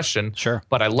huge question. Sure.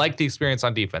 But I like the experience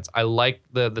on defense. I like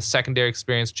the secondary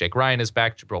experience. Jake Ryan is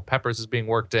back. Jabril Peppers is being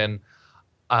worked in.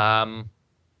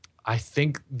 I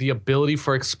think the ability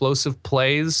for explosive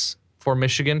plays for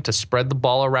Michigan to spread the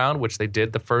ball around, which they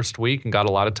did the first week and got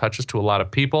a lot of touches to a lot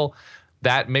of people,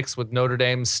 that mixed with Notre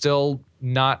Dame still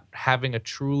not having a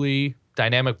truly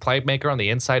dynamic playmaker on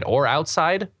the inside or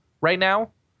outside right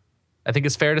now, I think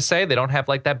it's fair to say they don't have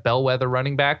like that bellwether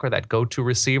running back or that go-to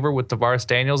receiver with Tavares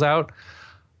Daniels out.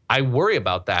 I worry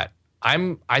about that.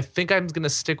 I think I'm going to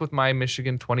stick with my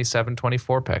Michigan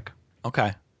 27-24 pick.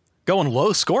 Okay. Going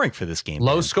low scoring for this game.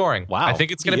 Low scoring. Wow. I think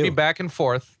it's going to be back and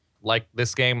forth like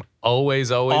this game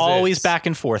always is. Back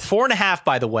and forth. 4.5,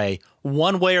 by the way,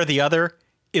 one way or the other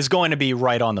is going to be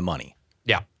right on the money.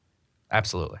 Yeah,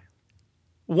 absolutely.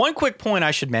 One quick point I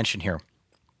should mention here,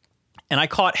 and I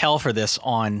caught hell for this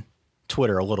on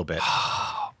Twitter a little bit.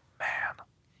 Oh, man.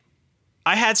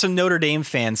 I had some Notre Dame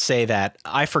fans say that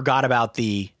I forgot about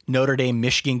the Notre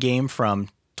Dame-Michigan game from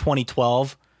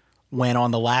 2012 when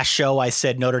on the last show I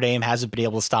said Notre Dame hasn't been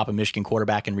able to stop a Michigan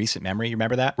quarterback in recent memory. You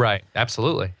remember that? Right,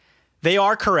 absolutely. They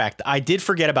are correct. I did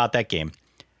forget about that game.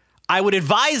 I would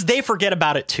advise they forget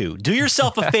about it too. Do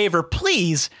yourself a favor,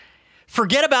 please.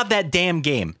 Forget about that damn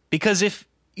game, because if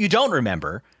you don't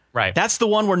remember, right, that's the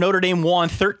one where Notre Dame won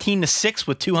 13-6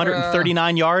 with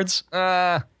 239 yards.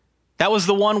 That was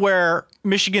the one where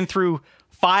Michigan threw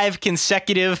 5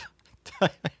 consecutive.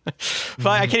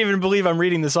 I can't even believe I'm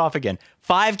reading this off again.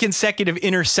 5 consecutive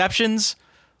interceptions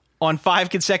on 5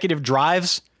 consecutive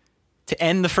drives to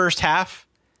end the first half.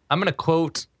 I'm going to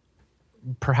quote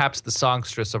perhaps the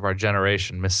songstress of our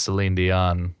generation, Miss Celine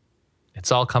Dion.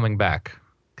 It's all coming back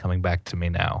to me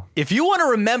now. If you want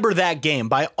to remember that game,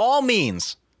 by all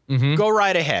means, go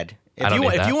right ahead. If you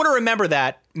want to remember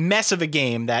that mess of a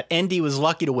game that ND was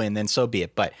lucky to win, then so be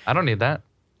it. But I don't need that.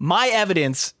 My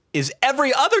evidence is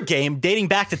every other game dating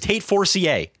back to Tate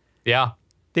Forcier. Yeah.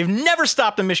 They've never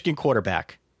stopped a Michigan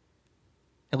quarterback.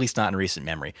 At least not in recent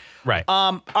memory. Right.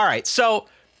 All right. So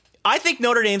I think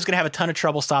Notre Dame's going to have a ton of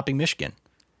trouble stopping Michigan.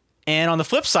 And on the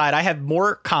flip side, I have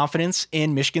more confidence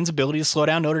in Michigan's ability to slow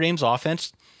down Notre Dame's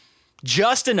offense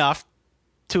just enough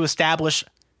to establish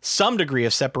some degree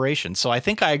of separation. So I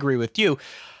think I agree with you.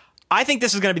 I think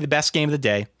this is going to be the best game of the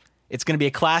day. It's going to be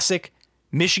a classic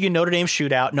Michigan-Notre Dame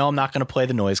shootout. No, I'm not going to play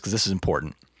the noise because this is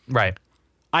important. Right.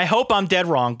 I hope I'm dead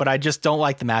wrong, but I just don't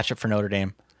like the matchup for Notre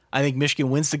Dame. I think Michigan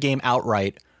wins the game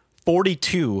outright,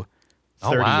 42-38.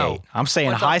 Oh, wow. I'm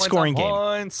saying high-scoring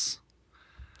game.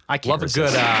 I can't love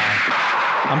resist. a good.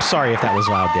 I'm sorry if that was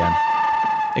loud, Dan.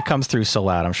 It comes through so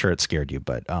loud. I'm sure it scared you,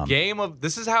 but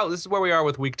This is where we are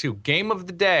with week 2. Game of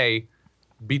the day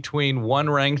between one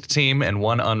ranked team and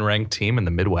one unranked team in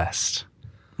the Midwest.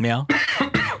 Yeah.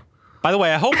 By the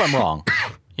way, I hope I'm wrong.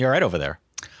 You're all right over there.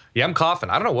 Yeah, I'm coughing.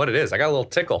 I don't know what it is. I got a little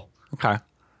tickle. Okay.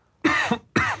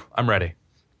 I'm ready.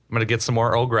 I'm gonna get some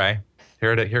more Earl Grey.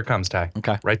 Here it comes, Ty.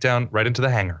 Okay. Right into the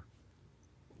hanger.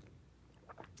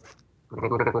 We're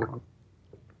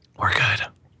good.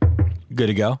 Good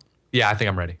to go? Yeah, I think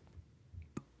I'm ready.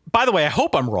 By the way, I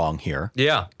hope I'm wrong here.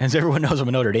 Yeah. As everyone knows, I'm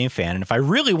a Notre Dame fan, and if I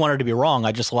really wanted to be wrong,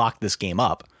 I just locked this game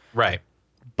up. Right.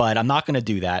 But I'm not going to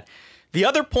do that. The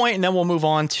other point, and then we'll move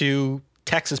on to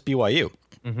Texas BYU.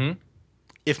 Mm-hmm.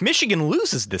 If Michigan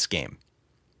loses this game,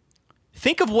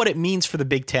 think of what it means for the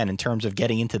Big Ten in terms of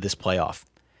getting into this playoff.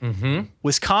 Mm-hmm.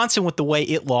 Wisconsin, with the way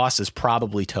it lost, is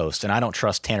probably toast, and I don't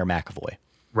trust Tanner McAvoy.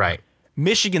 Right.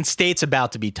 Michigan State's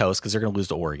about to be toast because they're going to lose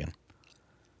to Oregon.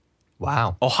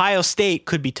 Wow. Ohio State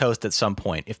could be toast at some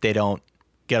point if they don't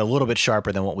get a little bit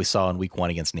sharper than what we saw in week 1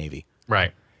 against Navy.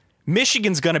 Right.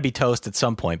 Michigan's going to be toast at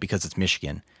some point because it's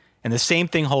Michigan. And the same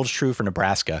thing holds true for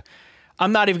Nebraska.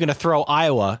 I'm not even going to throw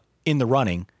Iowa in the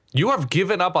running. You have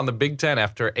given up on the Big Ten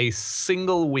after a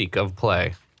single week of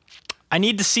play. I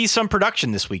need to see some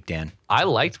production this week, Dan. I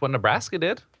liked what Nebraska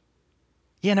did.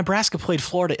 Yeah, Nebraska played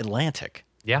Florida Atlantic.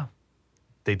 Yeah,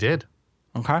 they did.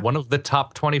 Okay. One of the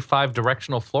top 25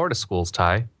 directional Florida schools,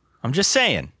 Ty. I'm just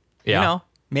saying. Yeah. You know,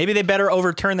 maybe they better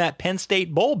overturn that Penn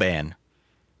State bowl ban.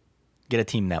 Get a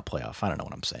team in that playoff. I don't know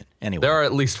what I'm saying. Anyway. There are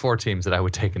at least 4 teams that I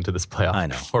would take into this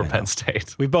playoff for Penn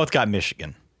State. We both got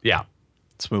Michigan. Yeah.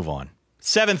 Let's move on.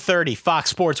 7:30,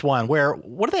 Fox Sports 1.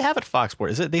 What do they have at Fox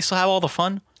Sports? They still have all the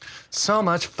fun? So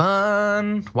much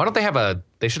fun. Why don't they have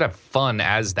they should have fun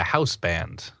as the house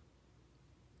band.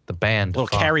 The band. A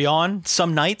little carry on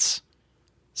some nights.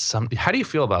 How do you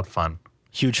feel about fun?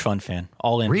 Huge fun fan.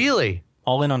 All in. Really?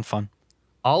 All in on fun.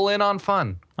 All in on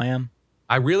fun. I am.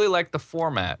 I really like the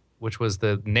format, which was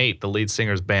the lead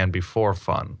singer's band before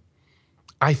fun.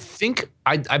 I think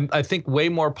I think way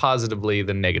more positively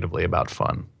than negatively about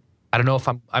fun. I don't know if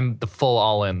I'm the full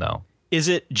all in though. Is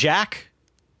it Jack?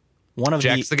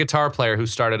 Jack's the guitar player who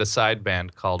started a side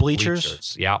band called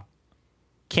Bleachers. Yeah.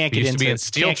 Can't get used into to be in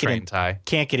Steel Train, Ty.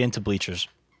 Can't get into Bleachers.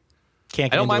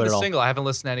 Can't get I don't into mind it the at all. single. I haven't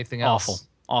listened to anything else.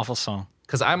 Awful song.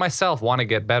 Because I myself want to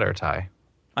get better, Ty.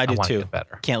 I do wanna too. Get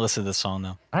better. Can't listen to this song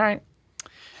though. All right.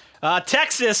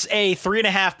 Texas, a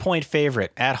 3.5 point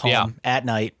favorite at home at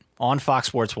night on Fox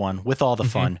Sports 1 with all the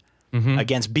fun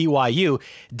against BYU.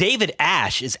 David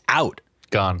Ash is out.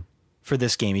 Gone. For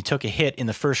this game. He took a hit in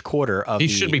the first quarter of He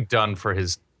should be done for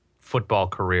his football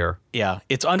career. Yeah,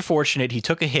 it's unfortunate. He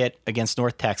took a hit against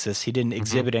North Texas. He didn't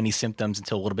exhibit any symptoms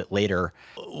until a little bit later.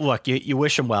 Look, you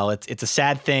wish him well. It's a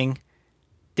sad thing.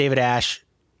 David Ash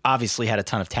obviously had a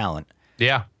ton of talent.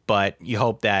 Yeah. But you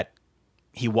hope that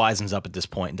he wisens up at this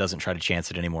point and doesn't try to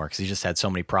chance it anymore because he just had so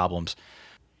many problems.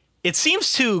 It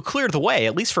seems to clear the way,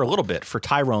 at least for a little bit, for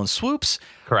Tyrone Swoops.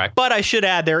 Correct. But I should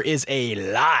add there is a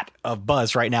lot of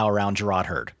buzz right now around Gerard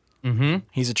Hurd. Mm-hmm.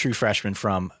 He's a true freshman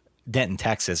from Denton,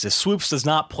 Texas. If Swoops does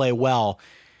not play well,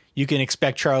 you can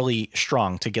expect Charlie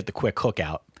Strong to get the quick hook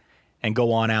out and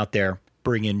go on out there,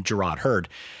 bring in Gerard Hurd.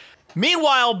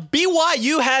 Meanwhile,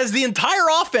 BYU has the entire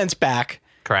offense back.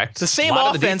 Correct. The same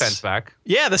offense. offense. The defense back.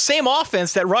 Yeah, the same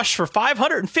offense that rushed for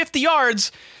 550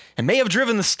 yards and may have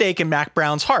driven the stake in Mac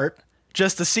Brown's heart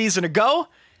just a season ago.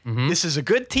 Mm-hmm. This is a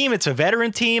good team. It's a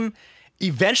veteran team.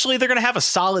 Eventually, they're going to have a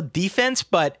solid defense,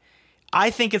 but I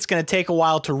think it's going to take a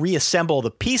while to reassemble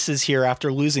the pieces here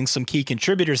after losing some key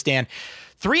contributors, Dan.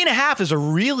 3.5 is a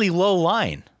really low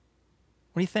line.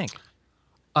 What do you think?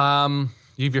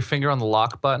 You have your finger on the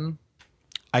lock button?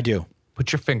 I do.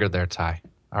 Put your finger there, Ty.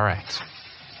 All right.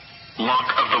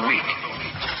 Lock of the week.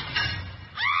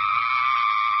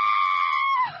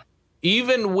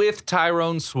 Even with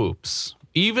Tyrone Swoops,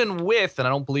 even with, and I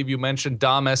don't believe you mentioned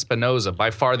Dom Espinoza, by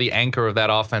far the anchor of that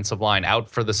offensive line, out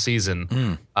for the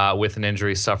season with an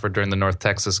injury suffered during the North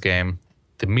Texas game.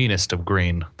 The meanest of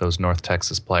green, those North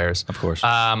Texas players. Of course.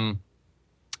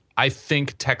 I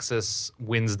think Texas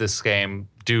wins this game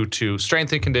due to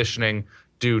strength and conditioning,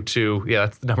 due to,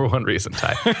 that's the number one reason,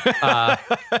 Ty.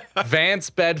 Vance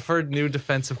Bedford, new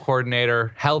defensive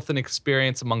coordinator, health and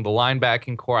experience among the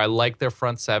linebacking core. I like their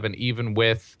front seven, even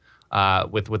with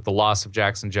the loss of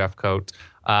Jackson Jeffcoat.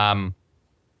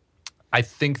 I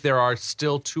think there are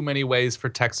still too many ways for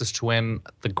Texas to win.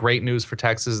 The great news for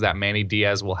Texas is that Manny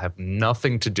Diaz will have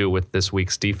nothing to do with this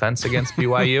week's defense against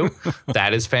BYU.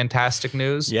 That is fantastic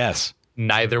news. Yes.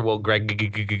 Neither will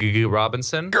Greg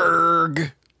Robinson.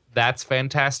 Gerg. That's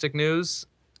fantastic news.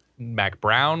 Mac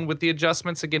Brown with the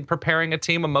adjustments, again, preparing a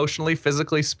team emotionally,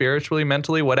 physically, spiritually,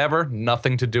 mentally, whatever.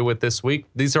 Nothing to do with this week.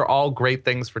 These are all great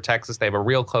things for Texas. They have a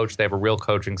real coach. They have a real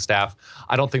coaching staff.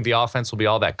 I don't think the offense will be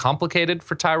all that complicated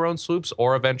for Tyrone Swoops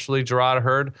or eventually Gerard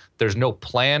Hurd. There's no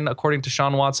plan, according to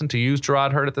Sean Watson, to use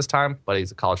Gerard Hurd at this time, but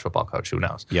he's a college football coach. Who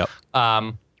knows? Yep.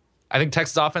 I think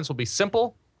Texas offense will be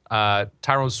simple.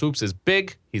 Tyrone Swoops is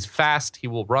big. He's fast. He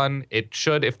will run. It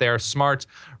should, if they're smart,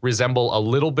 resemble a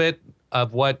little bit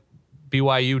of what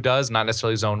BYU does, not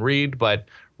necessarily zone read, but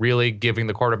really giving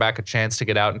the quarterback a chance to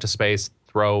get out into space,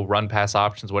 throw, run pass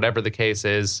options, whatever the case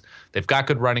is. They've got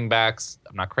good running backs.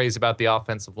 I'm not crazy about the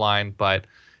offensive line, but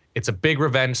it's a big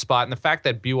revenge spot. And the fact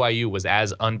that BYU was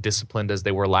as undisciplined as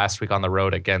they were last week on the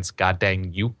road against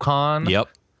goddamn UConn. Yep.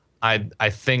 I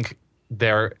think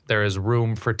there is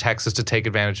room for Texas to take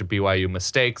advantage of BYU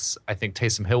mistakes. I think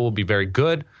Taysom Hill will be very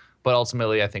good, but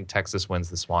ultimately I think Texas wins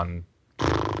this one.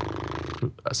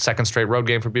 A second straight road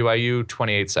game for BYU,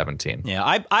 28-17.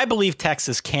 Yeah, I believe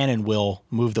Texas can and will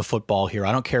move the football here.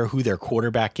 I don't care who their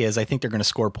quarterback is. I think they're going to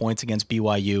score points against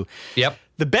BYU. Yep.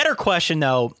 The better question,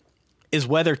 though, is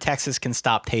whether Texas can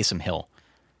stop Taysom Hill.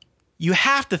 You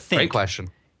have to think. Great question.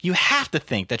 You have to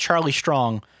think that Charlie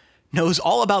Strong knows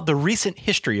all about the recent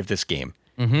history of this game.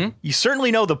 You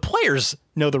certainly know the players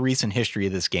know the recent history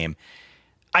of this game.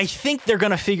 I think they're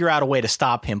going to figure out a way to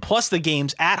stop him. Plus the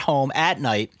game's at home at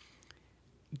night.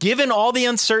 Given all the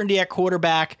uncertainty at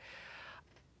quarterback,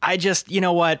 I just, you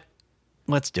know what?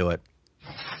 Let's do it.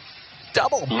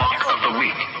 Double Lock of the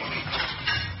week.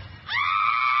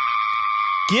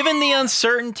 Given the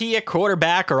uncertainty at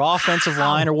quarterback or offensive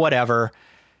line or whatever,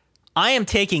 I am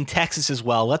taking Texas as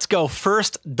well. Let's go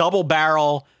first double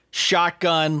barrel,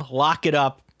 shotgun, lock it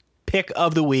up, pick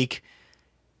of the week.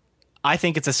 I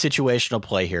think it's a situational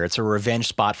play here. It's a revenge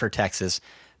spot for Texas.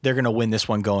 They're going to win this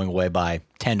one going away by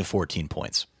 10 to 14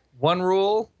 points. One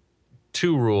rule,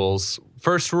 two rules.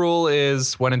 First rule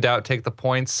is when in doubt, take the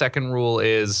points. Second rule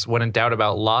is when in doubt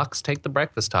about locks, take the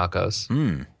breakfast tacos.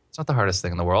 It's not the hardest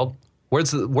thing in the world. Where's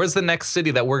the next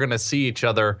city that we're going to see each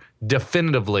other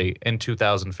definitively in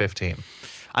 2015?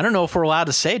 I don't know if we're allowed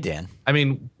to say, Dan. I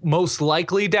mean, most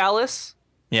likely Dallas.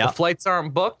 Yeah. The flights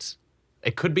aren't booked.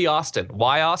 It could be Austin.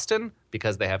 Why Austin?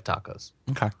 Because they have tacos.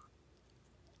 Okay.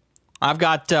 I've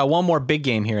got one more big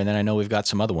game here, and then I know we've got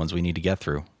some other ones we need to get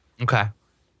through. Okay.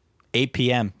 8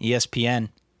 p.m. ESPN.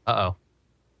 Uh-oh.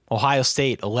 Ohio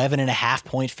State,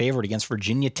 11.5-point favorite against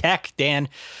Virginia Tech. Dan,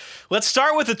 let's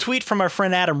start with a tweet from our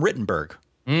friend Adam Rittenberg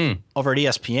over at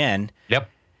ESPN. Yep.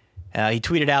 He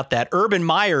tweeted out that Urban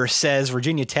Meyer says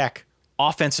Virginia Tech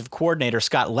offensive coordinator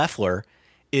Scott Loeffler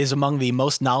is among the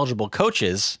most knowledgeable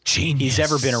coaches he's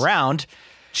ever been around.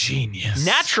 Genius.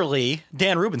 Naturally,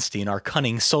 Dan Rubenstein, our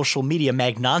cunning social media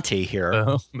magnante here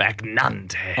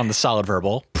magnante on the Solid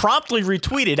Verbal, promptly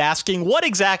retweeted asking what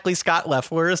exactly Scott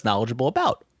Loeffler is knowledgeable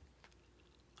about.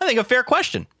 I think a fair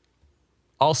question.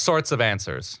 All sorts of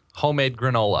answers. Homemade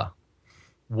granola.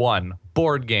 1.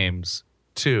 Board games.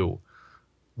 2.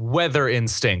 Weather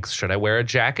instincts. Should I wear a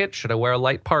jacket? Should I wear a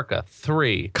light parka?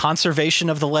 3. Conservation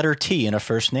of the letter T in a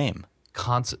first name.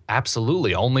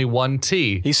 Absolutely. Only one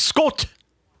T. He's Scott.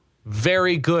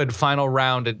 Very good final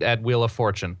round at Wheel of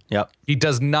Fortune. Yep. He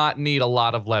does not need a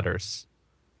lot of letters.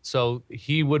 So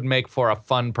he would make for a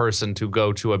fun person to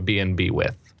go to a B&B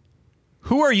with.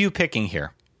 Who are you picking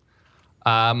here?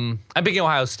 I'm picking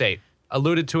Ohio State.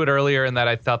 Alluded to it earlier in that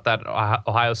I thought that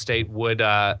Ohio State would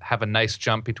have a nice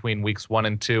jump between weeks 1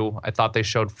 and 2. I thought they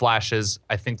showed flashes.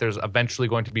 I think there's eventually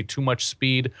going to be too much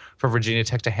speed for Virginia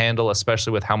Tech to handle,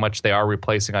 especially with how much they are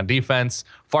replacing on defense.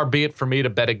 Far be it for me to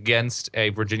bet against a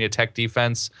Virginia Tech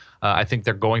defense. I think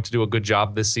they're going to do a good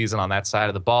job this season on that side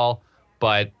of the ball.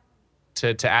 But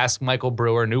to ask Michael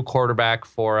Brewer, new quarterback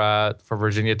for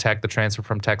Virginia Tech, the transfer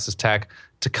from Texas Tech,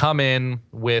 to come in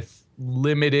with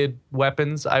limited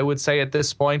weapons, I would say at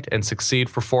this point, and succeed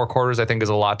for 4 quarters, I think is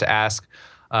a lot to ask.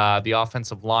 The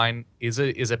offensive line is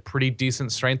a pretty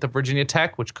decent strength of Virginia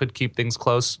Tech, which could keep things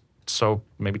close. So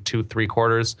maybe 2-3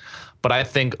 quarters. But I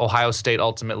think Ohio State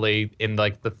ultimately in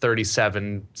like the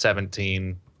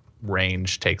 37-17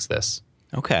 range takes this.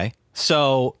 Okay.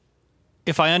 So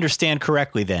if I understand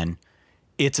correctly, then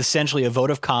it's essentially a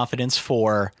vote of confidence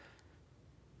for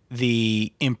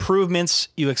the improvements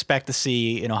you expect to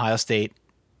see in Ohio State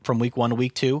from week 1 to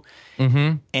week 2,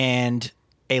 and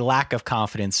a lack of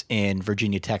confidence in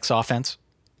Virginia Tech's offense.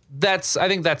 I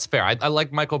think that's fair. I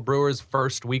like Michael Brewer's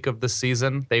first week of the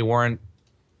season. They weren't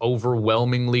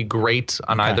overwhelmingly great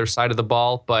on either side of the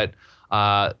ball, but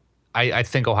I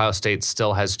think Ohio State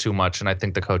still has too much, and I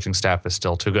think the coaching staff is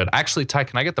still too good. Actually, Ty,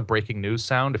 can I get the breaking news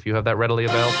sound if you have that readily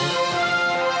available?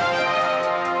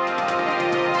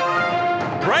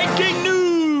 Breaking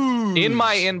news! In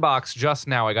my inbox just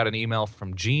now, I got an email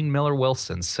from Gene Miller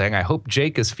Wilson saying, I hope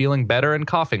Jake is feeling better and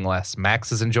coughing less.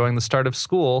 Max is enjoying the start of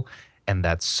school, and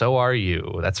that so are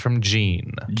you. That's from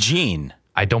Gene. Gene.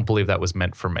 I don't believe that was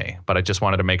meant for me, but I just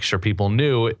wanted to make sure people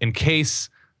knew in case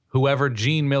whoever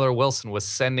Gene Miller Wilson was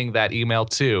sending that email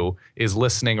to is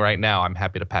listening right now. I'm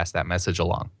happy to pass that message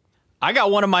along. I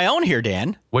got one of my own here,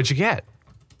 Dan. What'd you get?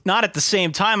 Not at the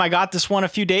same time. I got this one a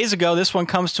few days ago. This one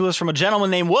comes to us from a gentleman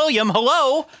named William.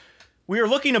 Hello. We are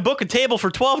looking to book a table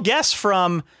for 12 guests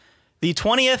from the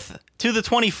 20th to the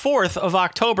 24th of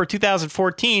October,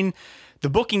 2014. The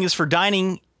booking is for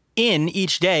dining in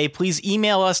each day. Please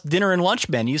email us dinner and lunch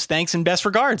menus. Thanks and best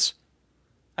regards.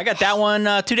 I got that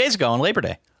one 2 days ago on Labor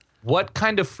Day. What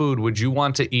kind of food would you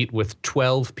want to eat with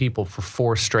 12 people for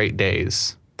 4 straight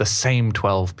days? The same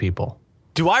 12 people.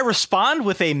 Do I respond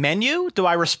with a menu? Do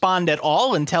I respond at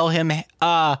all and tell him,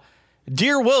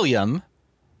 Dear William,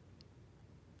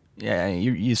 yeah,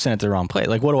 you sent it to the wrong place.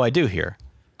 Like, what do I do here?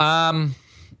 I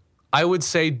would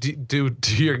say, do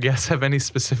your guests have any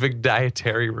specific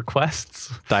dietary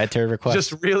requests? Dietary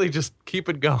requests? Just keep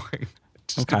it going.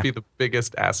 Just to be the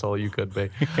biggest asshole you could be.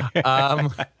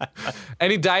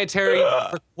 Any dietary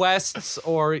requests,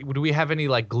 or do we have any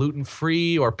like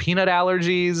gluten-free or peanut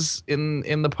allergies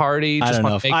in the party? I don't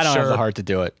know. I don't have the heart to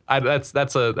do it.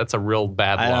 That's a real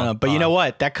bad one. I don't know. But you know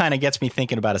what? That kind of gets me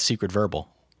thinking about a secret verbal.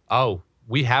 Oh,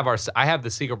 I have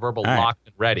the secret verbal locked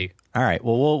and ready. All right.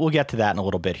 Well, we'll get to that in a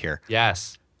little bit here.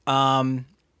 Yes.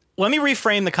 Let me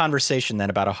reframe the conversation then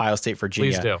about Ohio State,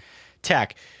 Virginia. Please do.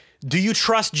 Tech, do you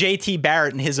trust J.T.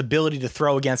 Barrett and his ability to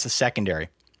throw against the secondary?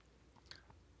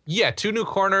 Yeah, 2 new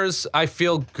corners. I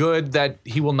feel good that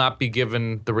he will not be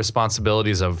given the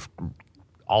responsibilities of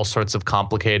all sorts of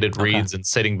complicated reads and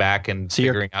sitting back and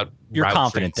figuring out. You're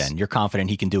confident then. You're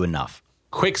confident he can do enough.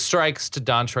 Quick strikes to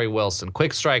Dontre Wilson.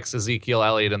 Quick strikes Ezekiel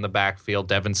Elliott in the backfield.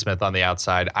 Devin Smith on the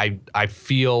outside. I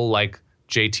feel like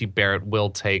J.T. Barrett will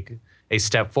take a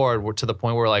step forward to the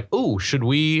point where like, ooh, should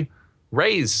we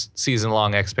raise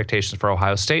season-long expectations for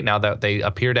Ohio State now that they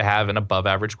appear to have an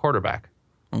above-average quarterback?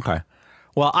 Okay.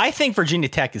 Well, I think Virginia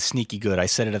Tech is sneaky good. I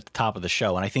said it at the top of the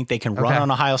show, and I think they can run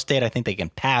on Ohio State. I think they can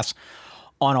pass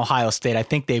on Ohio State. I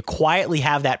think they quietly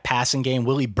have that passing game.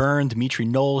 Willie Byrne, Dimitri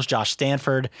Knowles, Josh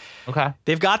Stanford. Okay.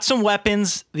 They've got some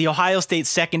weapons. The Ohio State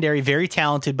secondary, very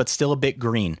talented, but still a bit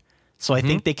green. So I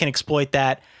think they can exploit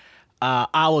that.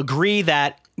 I'll agree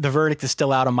that the verdict is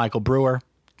still out on Michael Brewer.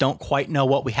 Don't quite know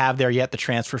what we have there yet, the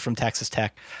transfer from Texas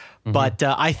Tech. But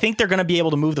I think they're going to be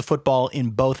able to move the football in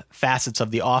both facets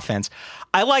of the offense.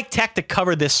 I like Tech to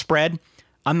cover this spread.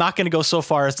 I'm not going to go so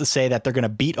far as to say that they're going to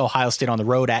beat Ohio State on the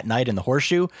road at night in the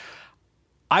Horseshoe.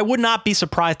 I would not be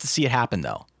surprised to see it happen,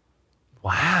 though.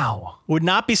 Wow. Would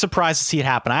not be surprised to see it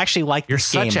happen. I actually like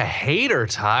this game. You're such a hater,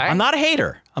 Ty. I'm not a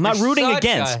hater. I'm not rooting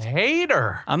against. Such a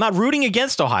hater. I'm not rooting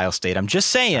against Ohio State. I'm just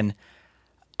saying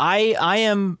I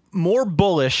am more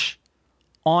bullish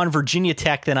on Virginia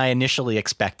Tech than I initially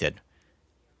expected.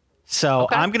 So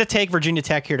I'm going to take Virginia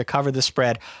Tech here to cover the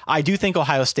spread. I do think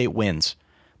Ohio State wins,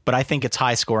 but I think it's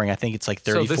high scoring. I think it's like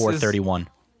 34-31.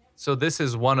 So this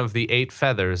is one of the 8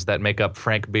 feathers that make up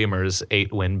Frank Beamer's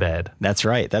 8-win bed. That's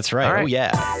right. That's right. Right. Oh,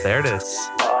 yeah. There it is.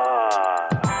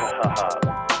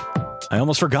 I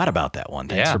almost forgot about that one.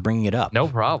 Thanks for bringing it up. No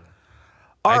problem.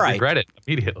 All I right. regret it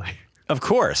immediately. Of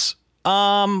course.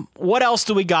 What else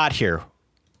do we got here?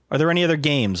 Are there any other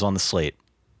games on the slate?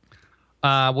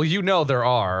 Well, you know there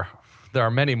are. There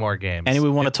are many more games. Any we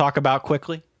want to talk about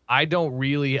quickly? I don't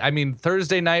really. I mean,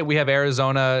 Thursday night we have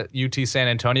Arizona, UT San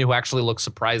Antonio, who actually looks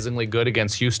surprisingly good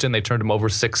against Houston. They turned them over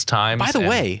 6 times. By the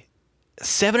way,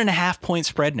 7.5 point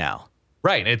spread now.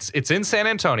 Right. It's in San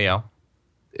Antonio.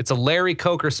 It's a Larry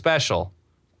Coker special.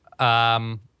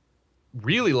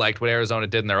 Really liked what Arizona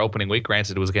did in their opening week.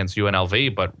 Granted, it was against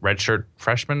UNLV, but redshirt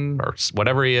freshman or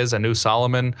whatever he is, Anu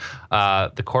Solomon,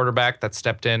 the quarterback that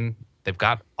stepped in. They've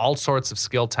got all sorts of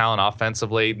skill talent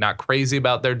offensively. Not crazy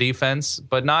about their defense,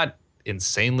 but not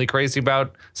insanely crazy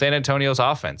about San Antonio's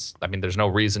offense. I mean, there's no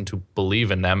reason to believe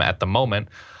in them at the moment.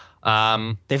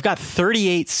 They've got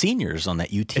 38 seniors on that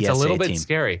UTSA team. It's a little bit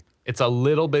scary. It's a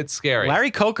little bit scary.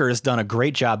 Larry Coker has done a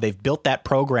great job. They've built that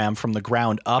program from the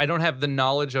ground up. I don't have the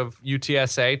knowledge of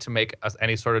UTSA to make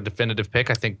any sort of definitive pick.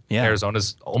 I think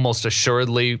Arizona's almost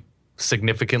assuredly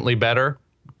significantly better.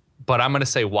 But I'm going to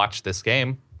say watch this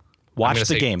game. Watch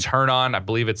the game. Turn on, I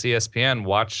believe it's ESPN.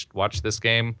 Watch this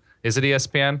game. Is it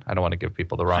ESPN? I don't want to give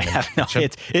people the wrong information.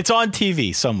 It's on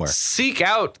TV somewhere. Seek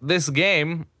out this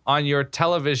game on your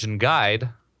television guide.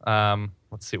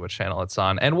 Let's see what channel it's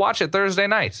on. And watch it Thursday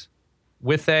night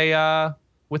with a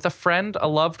friend, a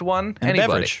loved one, and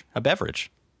anybody. A beverage.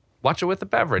 Watch it with a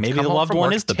beverage. Maybe Come the home loved from one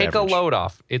work, is the take beverage. a load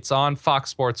off. It's on Fox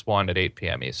Sports 1 at 8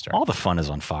 p.m. Eastern. All the fun is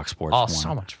on Fox Sports 1.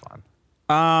 So much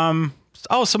fun.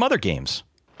 Some other games.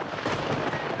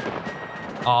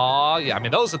 Oh, yeah. I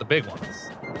mean, those are the big ones.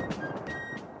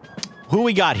 Who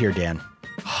we got here, Dan?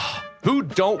 Who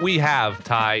don't we have,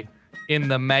 Ty, in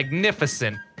the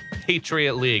magnificent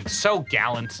Patriot League? So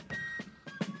gallant.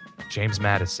 James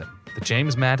Madison. The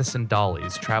James Madison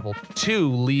Dollies travel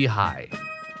to Lehigh.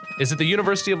 Is it the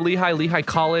University of Lehigh, Lehigh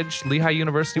College, Lehigh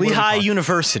University? Lehigh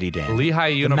University, Dan. Lehigh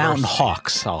University. The Mountain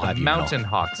Hawks, I'll have you know. Mountain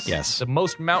Hawks. Yes. The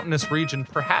most mountainous region,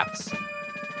 perhaps,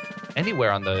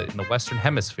 anywhere in the Western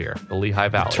Hemisphere, the Lehigh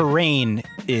Valley. Terrain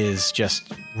is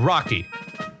just rocky.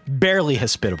 Barely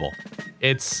hospitable.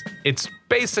 It's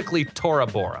basically Tora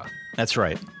Bora. That's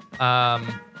right.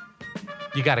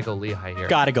 You got to go Lehigh here.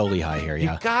 Got to go Lehigh here,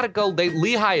 yeah. You got to go.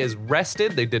 Lehigh is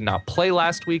rested. They did not play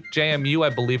last week. JMU, I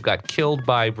believe, got killed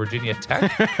by Virginia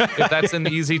Tech. If that's an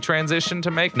easy transition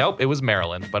to make. Nope, it was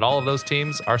Maryland. But all of those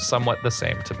teams are somewhat the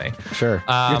same to me. Sure.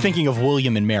 You're thinking of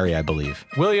William and Mary, I believe.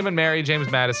 William and Mary, James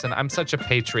Madison. I'm such a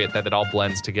patriot that it all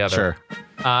blends together.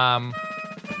 Sure.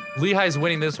 Lehigh's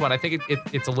winning this one. I think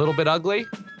it's a little bit ugly,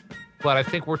 but I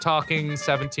think we're talking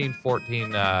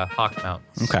 17-14 Hawk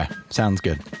Mountains. Okay, sounds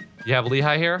good. You have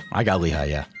Lehigh here? I got Lehigh,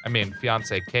 yeah. I mean,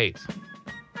 fiance Kate.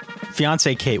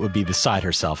 Fiance Kate would be beside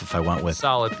herself if I went with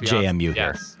Solid fiance. JMU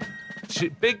yes. here.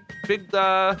 Big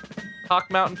Hawk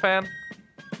Mountain fan?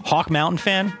 Hawk Mountain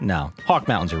fan? No. Hawk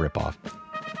Mountain's a ripoff.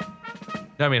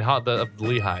 No, I mean the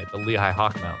Lehigh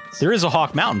Hawk Mountains. There is a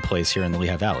Hawk Mountain place here in the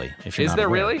Lehigh Valley. If you're Is not there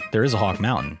aware. really? There is a Hawk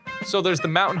Mountain. So there's the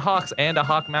Mountain Hawks and a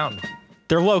Hawk Mountain.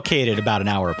 They're located about an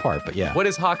hour apart, but yeah. What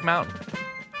is Hawk Mountain?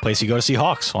 Place you go to see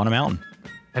hawks on a mountain.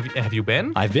 Have you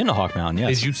been? I've been to Hawk Mountain,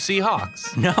 yes. Did you see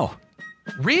hawks? No.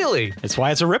 Really? That's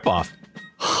why it's a ripoff.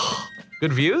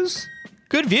 Good views?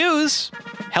 Good views.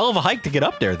 Hell of a hike to get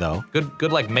up there, though.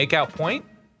 Good like makeout point?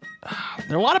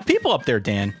 There are a lot of people up there,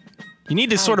 Dan. You need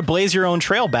to sort of blaze your own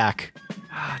trail back.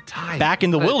 Ty, Back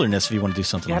in the wilderness if you want to do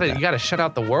something like that. You gotta shut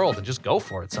out the world and just go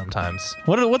for it sometimes.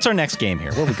 What's our next game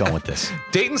here? Where are we going with this?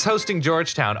 Dayton's hosting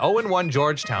Georgetown. 0-1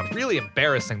 Georgetown. Really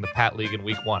embarrassing the Pat League in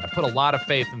week 1. I put a lot of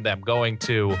faith in them going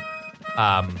to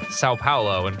Sao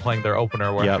Paulo and playing their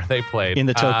opener wherever they played. In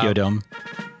the Tokyo Dome.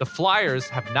 The Flyers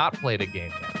have not played a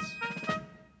game yet.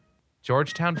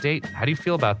 Georgetown, Dayton. How do you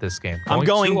feel about this game?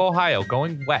 Going to Ohio,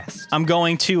 going west. I'm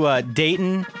going to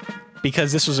Dayton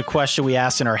because this was a question we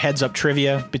asked in our heads up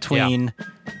trivia between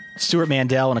Stuart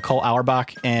Mandel and Nicole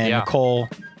Auerbach. And Nicole...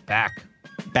 Back?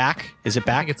 Is it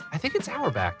back? I think it's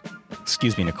Auerbach.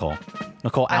 Excuse me, Nicole.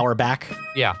 Nicole Auerbach?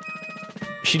 Yeah.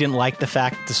 She didn't like the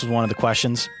fact this was one of the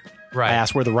questions. Right. I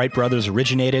asked where the Wright brothers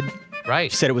originated.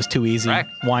 Right. She said it was too easy. Correct.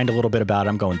 Whined a little bit about it.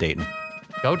 I'm going Dayton.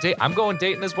 Go Dayton. I'm going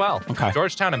Dayton as well. Okay.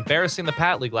 Georgetown embarrassing the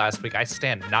Pat League last week. I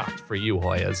stand knocked for you,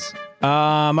 Hoyas.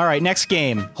 All right, next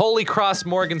game. Holy Cross,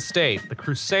 Morgan State. The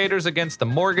Crusaders against the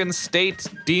Morgan State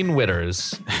Dean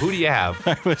Witters. Who do you have?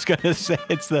 I was going to say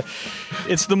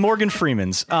it's the Morgan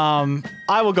Freemans.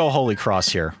 I will go Holy Cross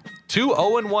here. 2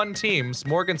 0-1 teams.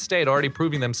 Morgan State already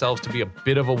proving themselves to be a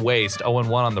bit of a waste.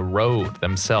 0-1 on the road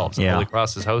themselves. And Holy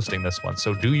Cross is hosting this one.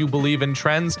 So do you believe in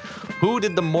trends? Who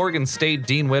did the Morgan State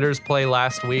Dean Witters play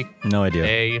last week? No idea.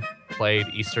 They played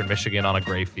Eastern Michigan on a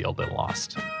gray field and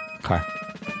lost. Okay.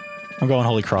 I'm going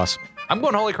Holy Cross. I'm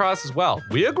going Holy Cross as well.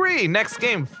 We agree. Next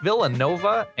game,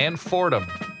 Villanova and Fordham.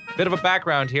 Bit of a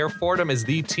background here. Fordham is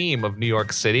the team of New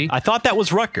York City. I thought that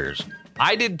was Rutgers.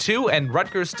 I did too, and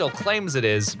Rutgers still claims it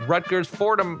is.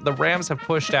 Fordham, the Rams have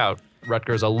pushed out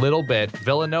Rutgers a little bit.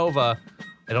 Villanova,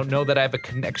 I don't know that I have a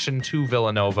connection to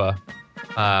Villanova.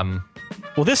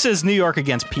 Well, this is New York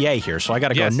against PA here, so I got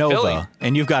to go Nova, Philly.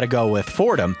 And you've got to go with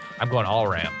Fordham. I'm going all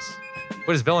Rams.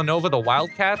 What is Villanova, the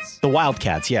Wildcats? The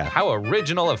Wildcats, yeah. How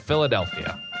original of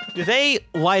Philadelphia. Do they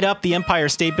light up the Empire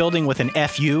State Building with an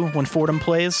FU when Fordham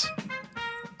plays?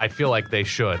 I feel like they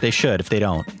should. They should if they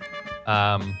don't.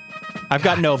 I've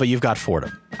got Nova, you've got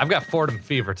Fordham. I've got Fordham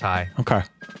fever, Ty. Okay.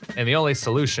 And the only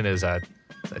solution is a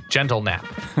gentle nap.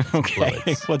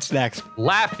 Okay. What's next?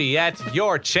 Lafayette,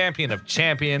 your champion of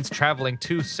champions, traveling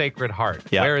to Sacred Heart.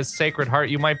 Yep. Where is Sacred Heart,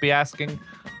 you might be asking?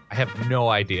 I have no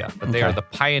idea, but they are the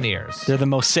pioneers. They're the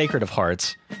most sacred of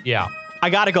hearts. Yeah. I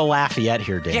got to go Lafayette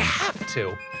here, Dave. You have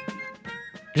to.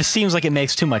 It just seems like it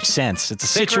makes too much sense. It's a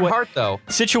Sacred Heart, though.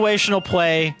 Situational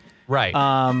play. Right.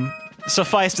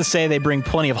 Suffice to say, they bring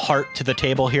plenty of heart to the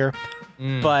table here.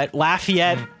 But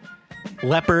Lafayette,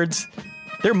 Leopards,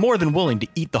 they're more than willing to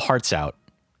eat the hearts out.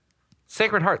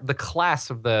 Sacred Heart, the class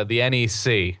of the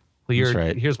NEC. That's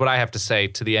right. Here's what I have to say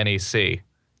to the NEC.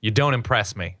 You don't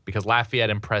impress me because Lafayette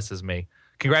impresses me.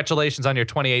 Congratulations on your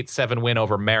 28-7 win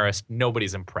over Marist.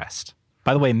 Nobody's impressed.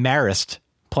 By the way, Marist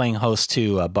playing host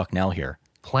to Bucknell here.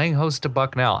 Playing host to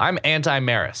Bucknell. I'm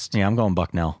anti-Marist. Yeah, I'm going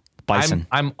Bucknell. Bison.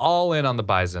 I'm all in on the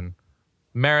Bison.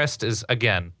 Marist is,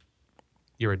 again,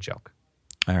 you're a joke.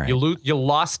 All right. You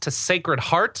lost to Sacred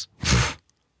Heart.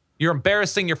 You're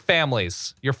embarrassing your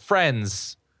families, your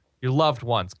friends, your loved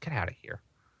ones. Get out of here.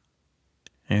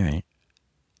 All right.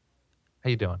 How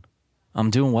you doing?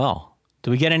 I'm doing well. Do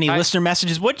we get any listener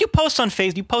messages? What did you post on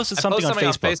Facebook? You posted something on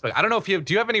Facebook. I don't know if do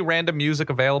you have any random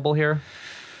music available here?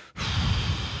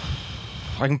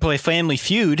 I can play Family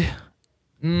Feud.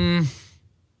 Here's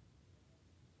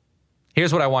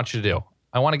what I want you to do.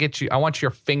 I want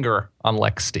your finger on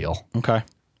Lex Steele. Okay.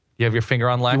 You have your finger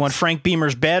on Lex? You want Frank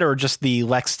Beamer's bed or just the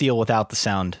Lex Steele without the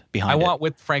sound behind it? I want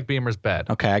with Frank Beamer's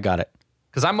bed. Okay, I got it.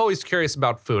 Because I'm always curious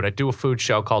about food. I do a food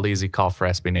show called Easy Call for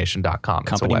SBNation.com.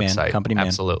 It's a website. Company man.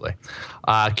 Absolutely.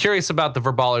 Curious about the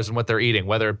Verballers and what they're eating,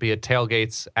 whether it be at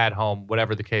tailgates, at home,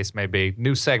 whatever the case may be.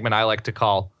 New segment I like to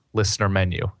call Listener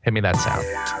Menu. Hit me that sound.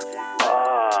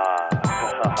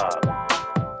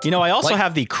 You know, I also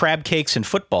have the crab cakes and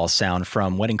football sound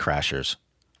from Wedding Crashers.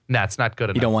 Nah, it's not good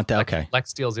enough. You don't want that? Okay. Lex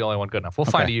Steel's the only one good enough. We'll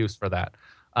find a use for that.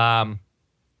 I'm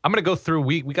going to go through.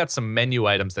 We got some menu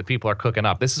items that people are cooking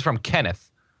up. This is from Kenneth.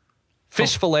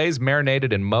 Fish fillets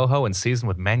marinated in mojo and seasoned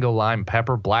with mango lime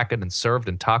pepper, blackened and served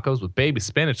in tacos with baby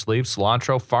spinach leaves,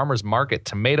 cilantro, farmer's market,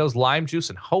 tomatoes, lime juice,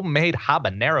 and homemade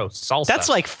habanero salsa. That's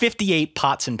like 58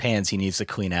 pots and pans he needs to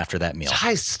clean after that meal.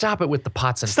 Ty, stop it with the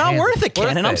pots and It's pans. not worth it,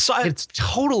 Ken, and I'm sorry. It's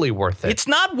totally worth it. It's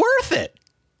not worth it.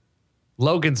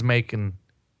 Logan's making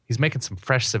some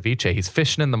fresh ceviche. He's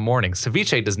fishing in the morning.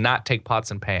 Ceviche does not take pots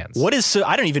and pans. What is?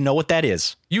 I don't even know what that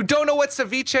is. You don't know what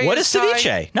ceviche is? What is ceviche?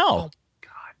 Ty? No.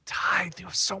 Ty, you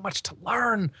have so much to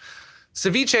learn.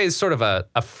 Ceviche is sort of a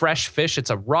fresh fish.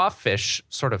 It's a raw fish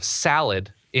sort of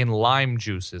salad in lime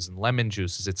juices and lemon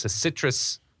juices. It's a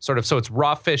citrus sort of, so it's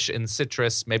raw fish in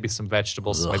citrus, maybe some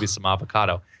vegetables, maybe some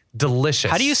avocado.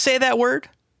 Delicious. How do you say that word?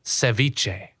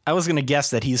 Ceviche. I was going to guess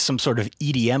that he's some sort of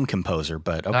EDM composer,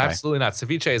 but okay. No, absolutely not.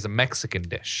 Ceviche is a Mexican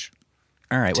dish.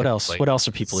 All right, what else? What else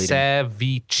are people eating?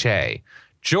 Ceviche.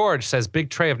 George says, big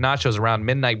tray of nachos around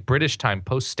midnight British time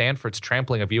post Stanford's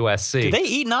trampling of USC. Do they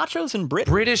eat nachos in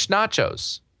Britain? British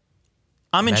nachos.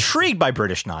 I'm intrigued by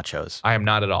British nachos. I am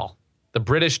not at all. The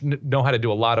British know how to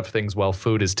do a lot of things well.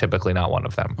 Food is typically not one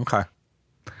of them. Okay.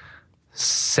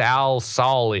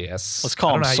 Saulius. Let's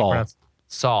call him Saul.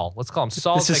 Saul. Let's call him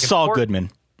Saul. This is Saul Goodman.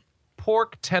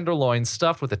 Pork tenderloin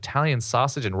stuffed with Italian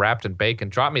sausage and wrapped in bacon.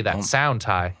 Drop me that sound,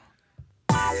 Ty.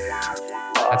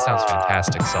 That sounds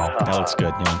fantastic, Saul. That looks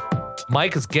good, yeah.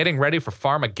 Mike is getting ready for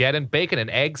Farmageddon. Bacon and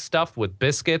eggs stuffed with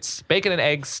biscuits. Bacon and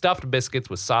eggs stuffed biscuits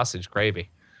with sausage gravy.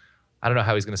 I don't know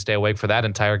how he's going to stay awake for that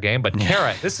entire game, but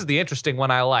Kara, this is the interesting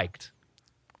one I liked.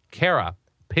 Kara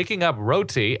picking up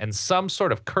roti and some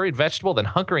sort of curried vegetable, then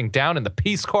hunkering down in the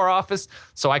Peace Corps office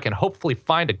so I can hopefully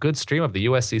find a good stream of the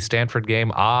USC Stanford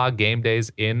game. Game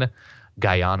days in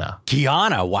Guyana.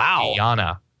 Guyana, wow.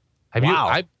 Guyana.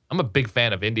 I'm a big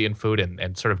fan of Indian food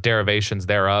and sort of derivations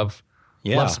thereof.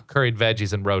 Yeah. Love some curried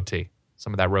veggies and roti.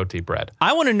 Some of that roti bread.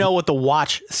 I want to know what the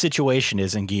watch situation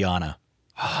is in Guyana.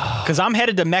 Because I'm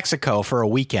headed to Mexico for a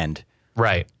weekend.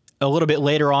 Right. A little bit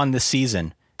later on this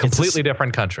season. Completely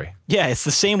different country. Yeah, it's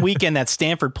the same weekend that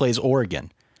Stanford plays Oregon.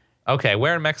 Okay,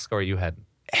 where in Mexico are you heading?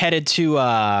 Headed to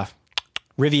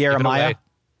Riviera Maya.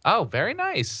 Oh, very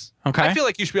nice. Okay. I feel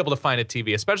like you should be able to find a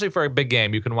TV, especially for a big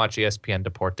game. You can watch ESPN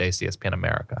Deportes, ESPN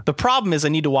America. The problem is I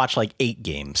need to watch like 8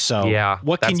 games. So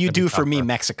what can you do for me,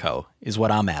 Mexico, is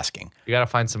what I'm asking. You got to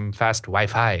find some fast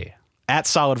Wi-Fi. At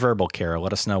Solid Verbal, Kara,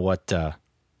 let us know what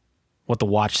the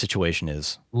watch situation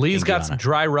is. Lee's got some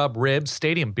dry rub ribs,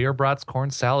 stadium beer brats,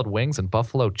 corn salad, wings, and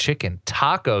buffalo chicken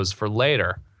tacos for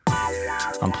later.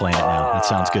 I'm playing it now. That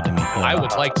sounds good to me. I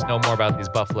would like to know more about these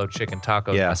buffalo chicken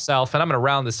tacos myself, and I'm going to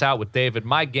round this out with David.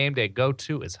 My game day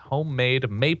go-to is homemade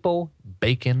maple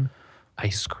bacon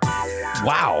ice cream.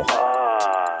 Wow.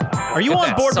 Are you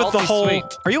on board with the whole? Sweet.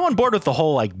 Are you on board with the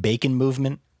whole like bacon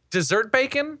movement? Dessert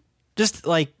bacon? Just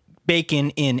like bacon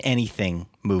in anything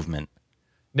movement.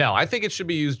 No, I think it should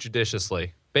be used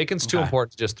judiciously. Bacon's too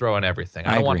important to just throw in everything.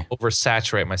 I don't want to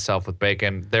oversaturate myself with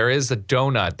bacon. There is a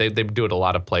donut. They do it a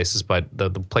lot of places, but the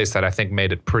place that I think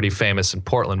made it pretty famous in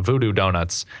Portland, Voodoo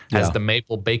Donuts, has the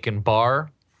maple bacon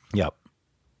bar. Yep.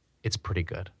 It's pretty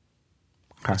good.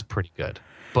 Okay. It's pretty good.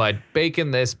 But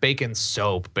bacon this, bacon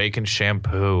soap, bacon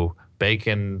shampoo,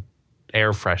 bacon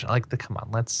air freshener. Come on,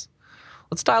 let's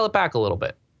dial it back a little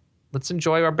bit. Let's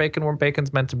enjoy our bacon where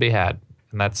bacon's meant to be had.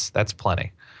 And that's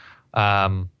plenty.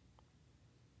 I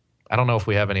don't know if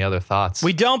we have any other thoughts.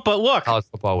 We don't, but look. College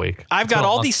football week. I've got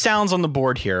all these sounds on the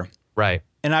board here. Right.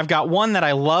 And I've got one that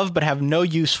I love but have no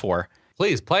use for.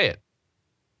 Please, play it.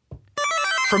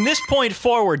 From this point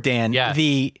forward, Dan,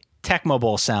 the Tecmo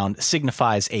Bowl sound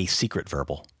signifies a secret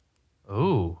verbal.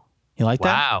 Ooh. You like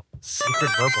that? Wow.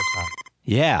 Secret verbal time.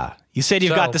 Yeah. You said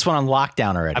you've got this one on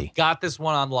lockdown already. I've got this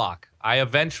one on lock. I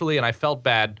eventually, and I felt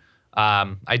bad.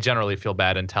 I generally feel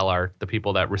bad and tell the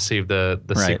people that receive the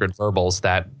secret verbals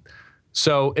that.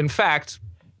 So, in fact,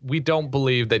 we don't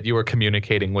believe that you were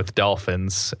communicating with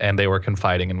dolphins and they were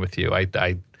confiding in with you.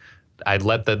 I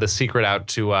let the secret out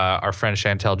to our friend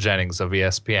Chantel Jennings of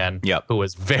ESPN, who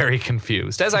was very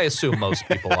confused, as I assume most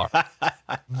people are.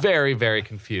 Very, very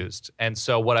confused. And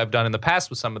so what I've done in the past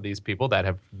with some of these people that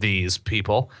have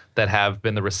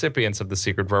been the recipients of the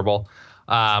secret verbal,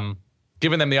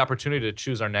 giving them the opportunity to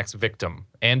choose our next victim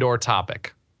and or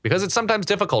topic. Because it's sometimes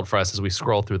difficult for us as we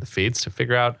scroll through the feeds to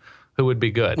figure out who would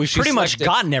be good. We've pretty much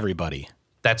gotten everybody.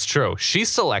 That's true. She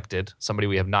selected somebody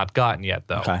we have not gotten yet,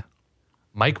 though. Okay.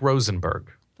 Mike Rosenberg.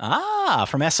 Ah,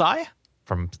 from SI?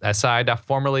 From SI,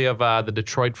 formerly of the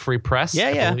Detroit Free Press,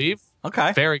 I believe.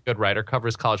 Okay. Very good writer,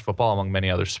 covers college football among many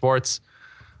other sports.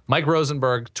 Mike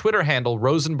Rosenberg, Twitter handle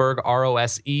Rosenberg,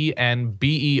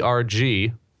 ROSENBERG.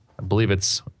 I believe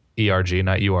it's ERG,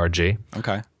 not URG.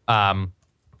 Okay.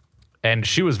 And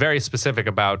she was very specific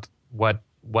about what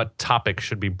topic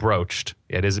should be broached.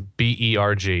 It is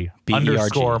BERG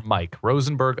underscore Mike.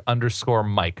 Rosenberg underscore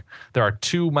Mike. There are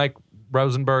 2 Mike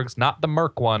Rosenbergs, not the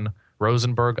Merc one.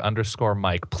 Rosenberg underscore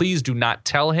Mike. Please do not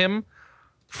tell him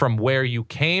from where you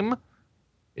came.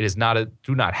 It is not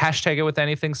do not hashtag it with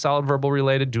anything Solid Verbal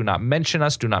related. Do not mention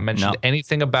us. Do not mention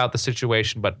anything about the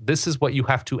situation. But this is what you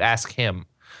have to ask him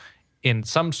in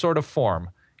some sort of form.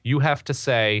 You have to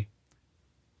say,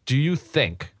 do you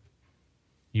think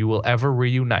you will ever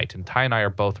reunite? And Ty and I are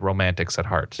both romantics at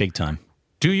heart. Big time.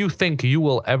 Do you think you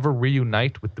will ever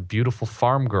reunite with the beautiful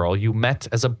farm girl you met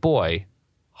as a boy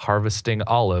harvesting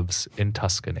olives in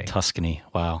Tuscany? Tuscany,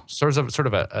 wow. Sort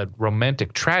of a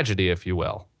romantic tragedy, if you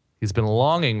will. He's been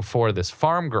longing for this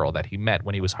farm girl that he met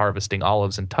when he was harvesting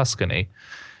olives in Tuscany.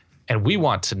 And we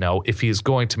want to know if he's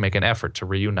going to make an effort to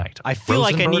reunite. I feel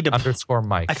like I need to underscore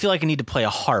Mike. I feel like I need to play a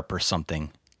harp or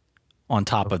something on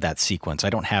top of that sequence.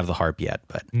 I don't have the harp yet,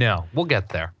 but no, we'll get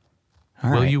there.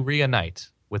 Will you reunite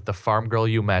with the farm girl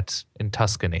you met in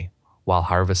Tuscany while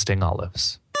harvesting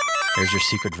olives? There's your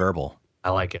secret verbal.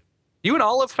 I like it. You an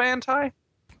olive fan, Ty?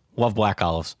 Love black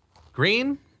olives.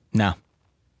 Green? No.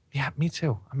 Yeah, me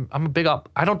too. I'm a big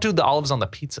I don't do the olives on the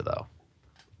pizza though.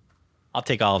 I'll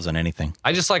take olives on anything.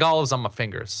 I just like olives on my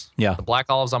fingers. Yeah. The black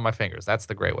olives on my fingers. That's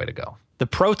the great way to go. The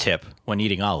pro tip when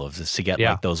eating olives is to get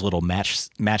like those little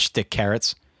matchstick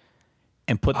carrots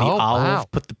and put the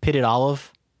put the pitted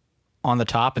olive on the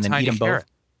top and then eat them both.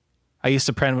 I used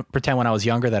to pretend when I was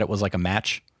younger that it was like a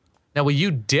match. Now, will you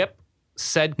dip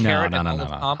said carrot and olive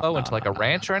combo into like a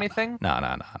ranch or anything?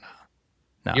 No.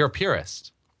 You're a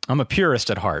purist. I'm a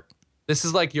purist at heart. This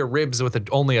is like your ribs with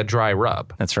only a dry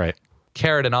rub. That's right.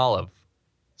 Carrot and olive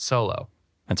solo.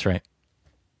 That's right.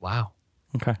 Wow.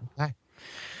 Okay.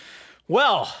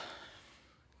 Well,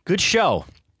 good show.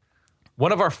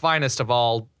 One of our finest of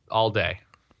all day.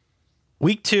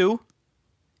 Week 2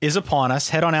 is upon us.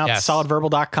 Head on out to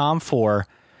solidverbal.com for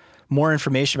more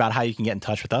information about how you can get in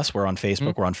touch with us. We're on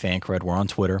Facebook. We're on FanCred. We're on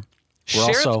Twitter.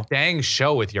 We're Share the dang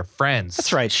show with your friends.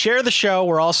 That's right. Share the show.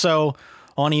 We're also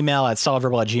on email at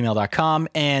solidverbal@gmail.com.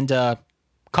 And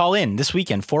call in this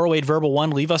weekend,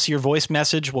 408-VERBAL-1. Leave us your voice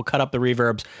message. We'll cut up the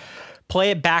reverbs.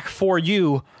 Play it back for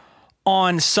you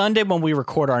on Sunday when we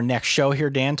record our next show here,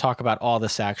 Dan. Talk about all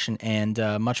this action and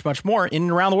much, much more in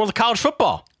and around the world of college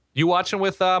football. You watching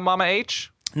with Mama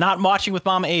H? Not watching with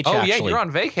Mama H, actually. Yeah, you're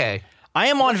on vacay. I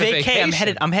am on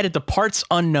vacay. I'm headed to parts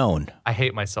unknown. I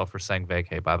hate myself for saying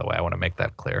vacay, by the way. I want to make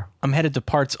that clear. I'm headed to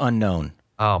parts unknown.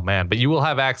 Oh, man. But you will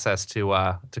have access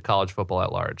to college football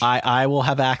at large. I will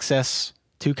have access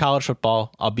to college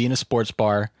football. I'll be in a sports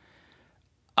bar.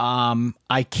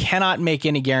 I cannot make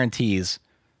any guarantees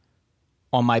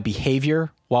on my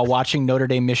behavior while watching Notre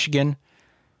Dame, Michigan,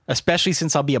 especially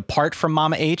since I'll be apart from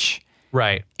Mama H.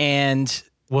 Right. And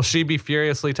will she be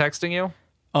furiously texting you?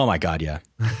 Oh my God, yeah.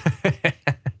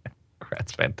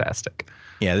 That's fantastic.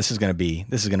 Yeah, this is gonna be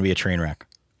a train wreck.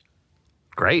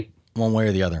 Great. One way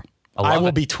or the other. I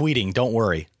will be tweeting, don't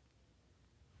worry.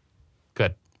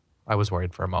 Good. I was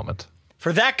worried for a moment.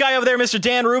 For that guy over there, Mr.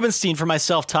 Dan Rubenstein, for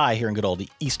myself, Ty, here in good old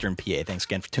Eastern PA. Thanks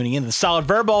again for tuning in to the Solid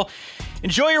Verbal.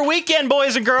 Enjoy your weekend,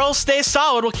 boys and girls. Stay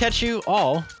solid. We'll catch you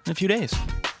all in a few days.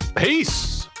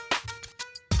 Peace.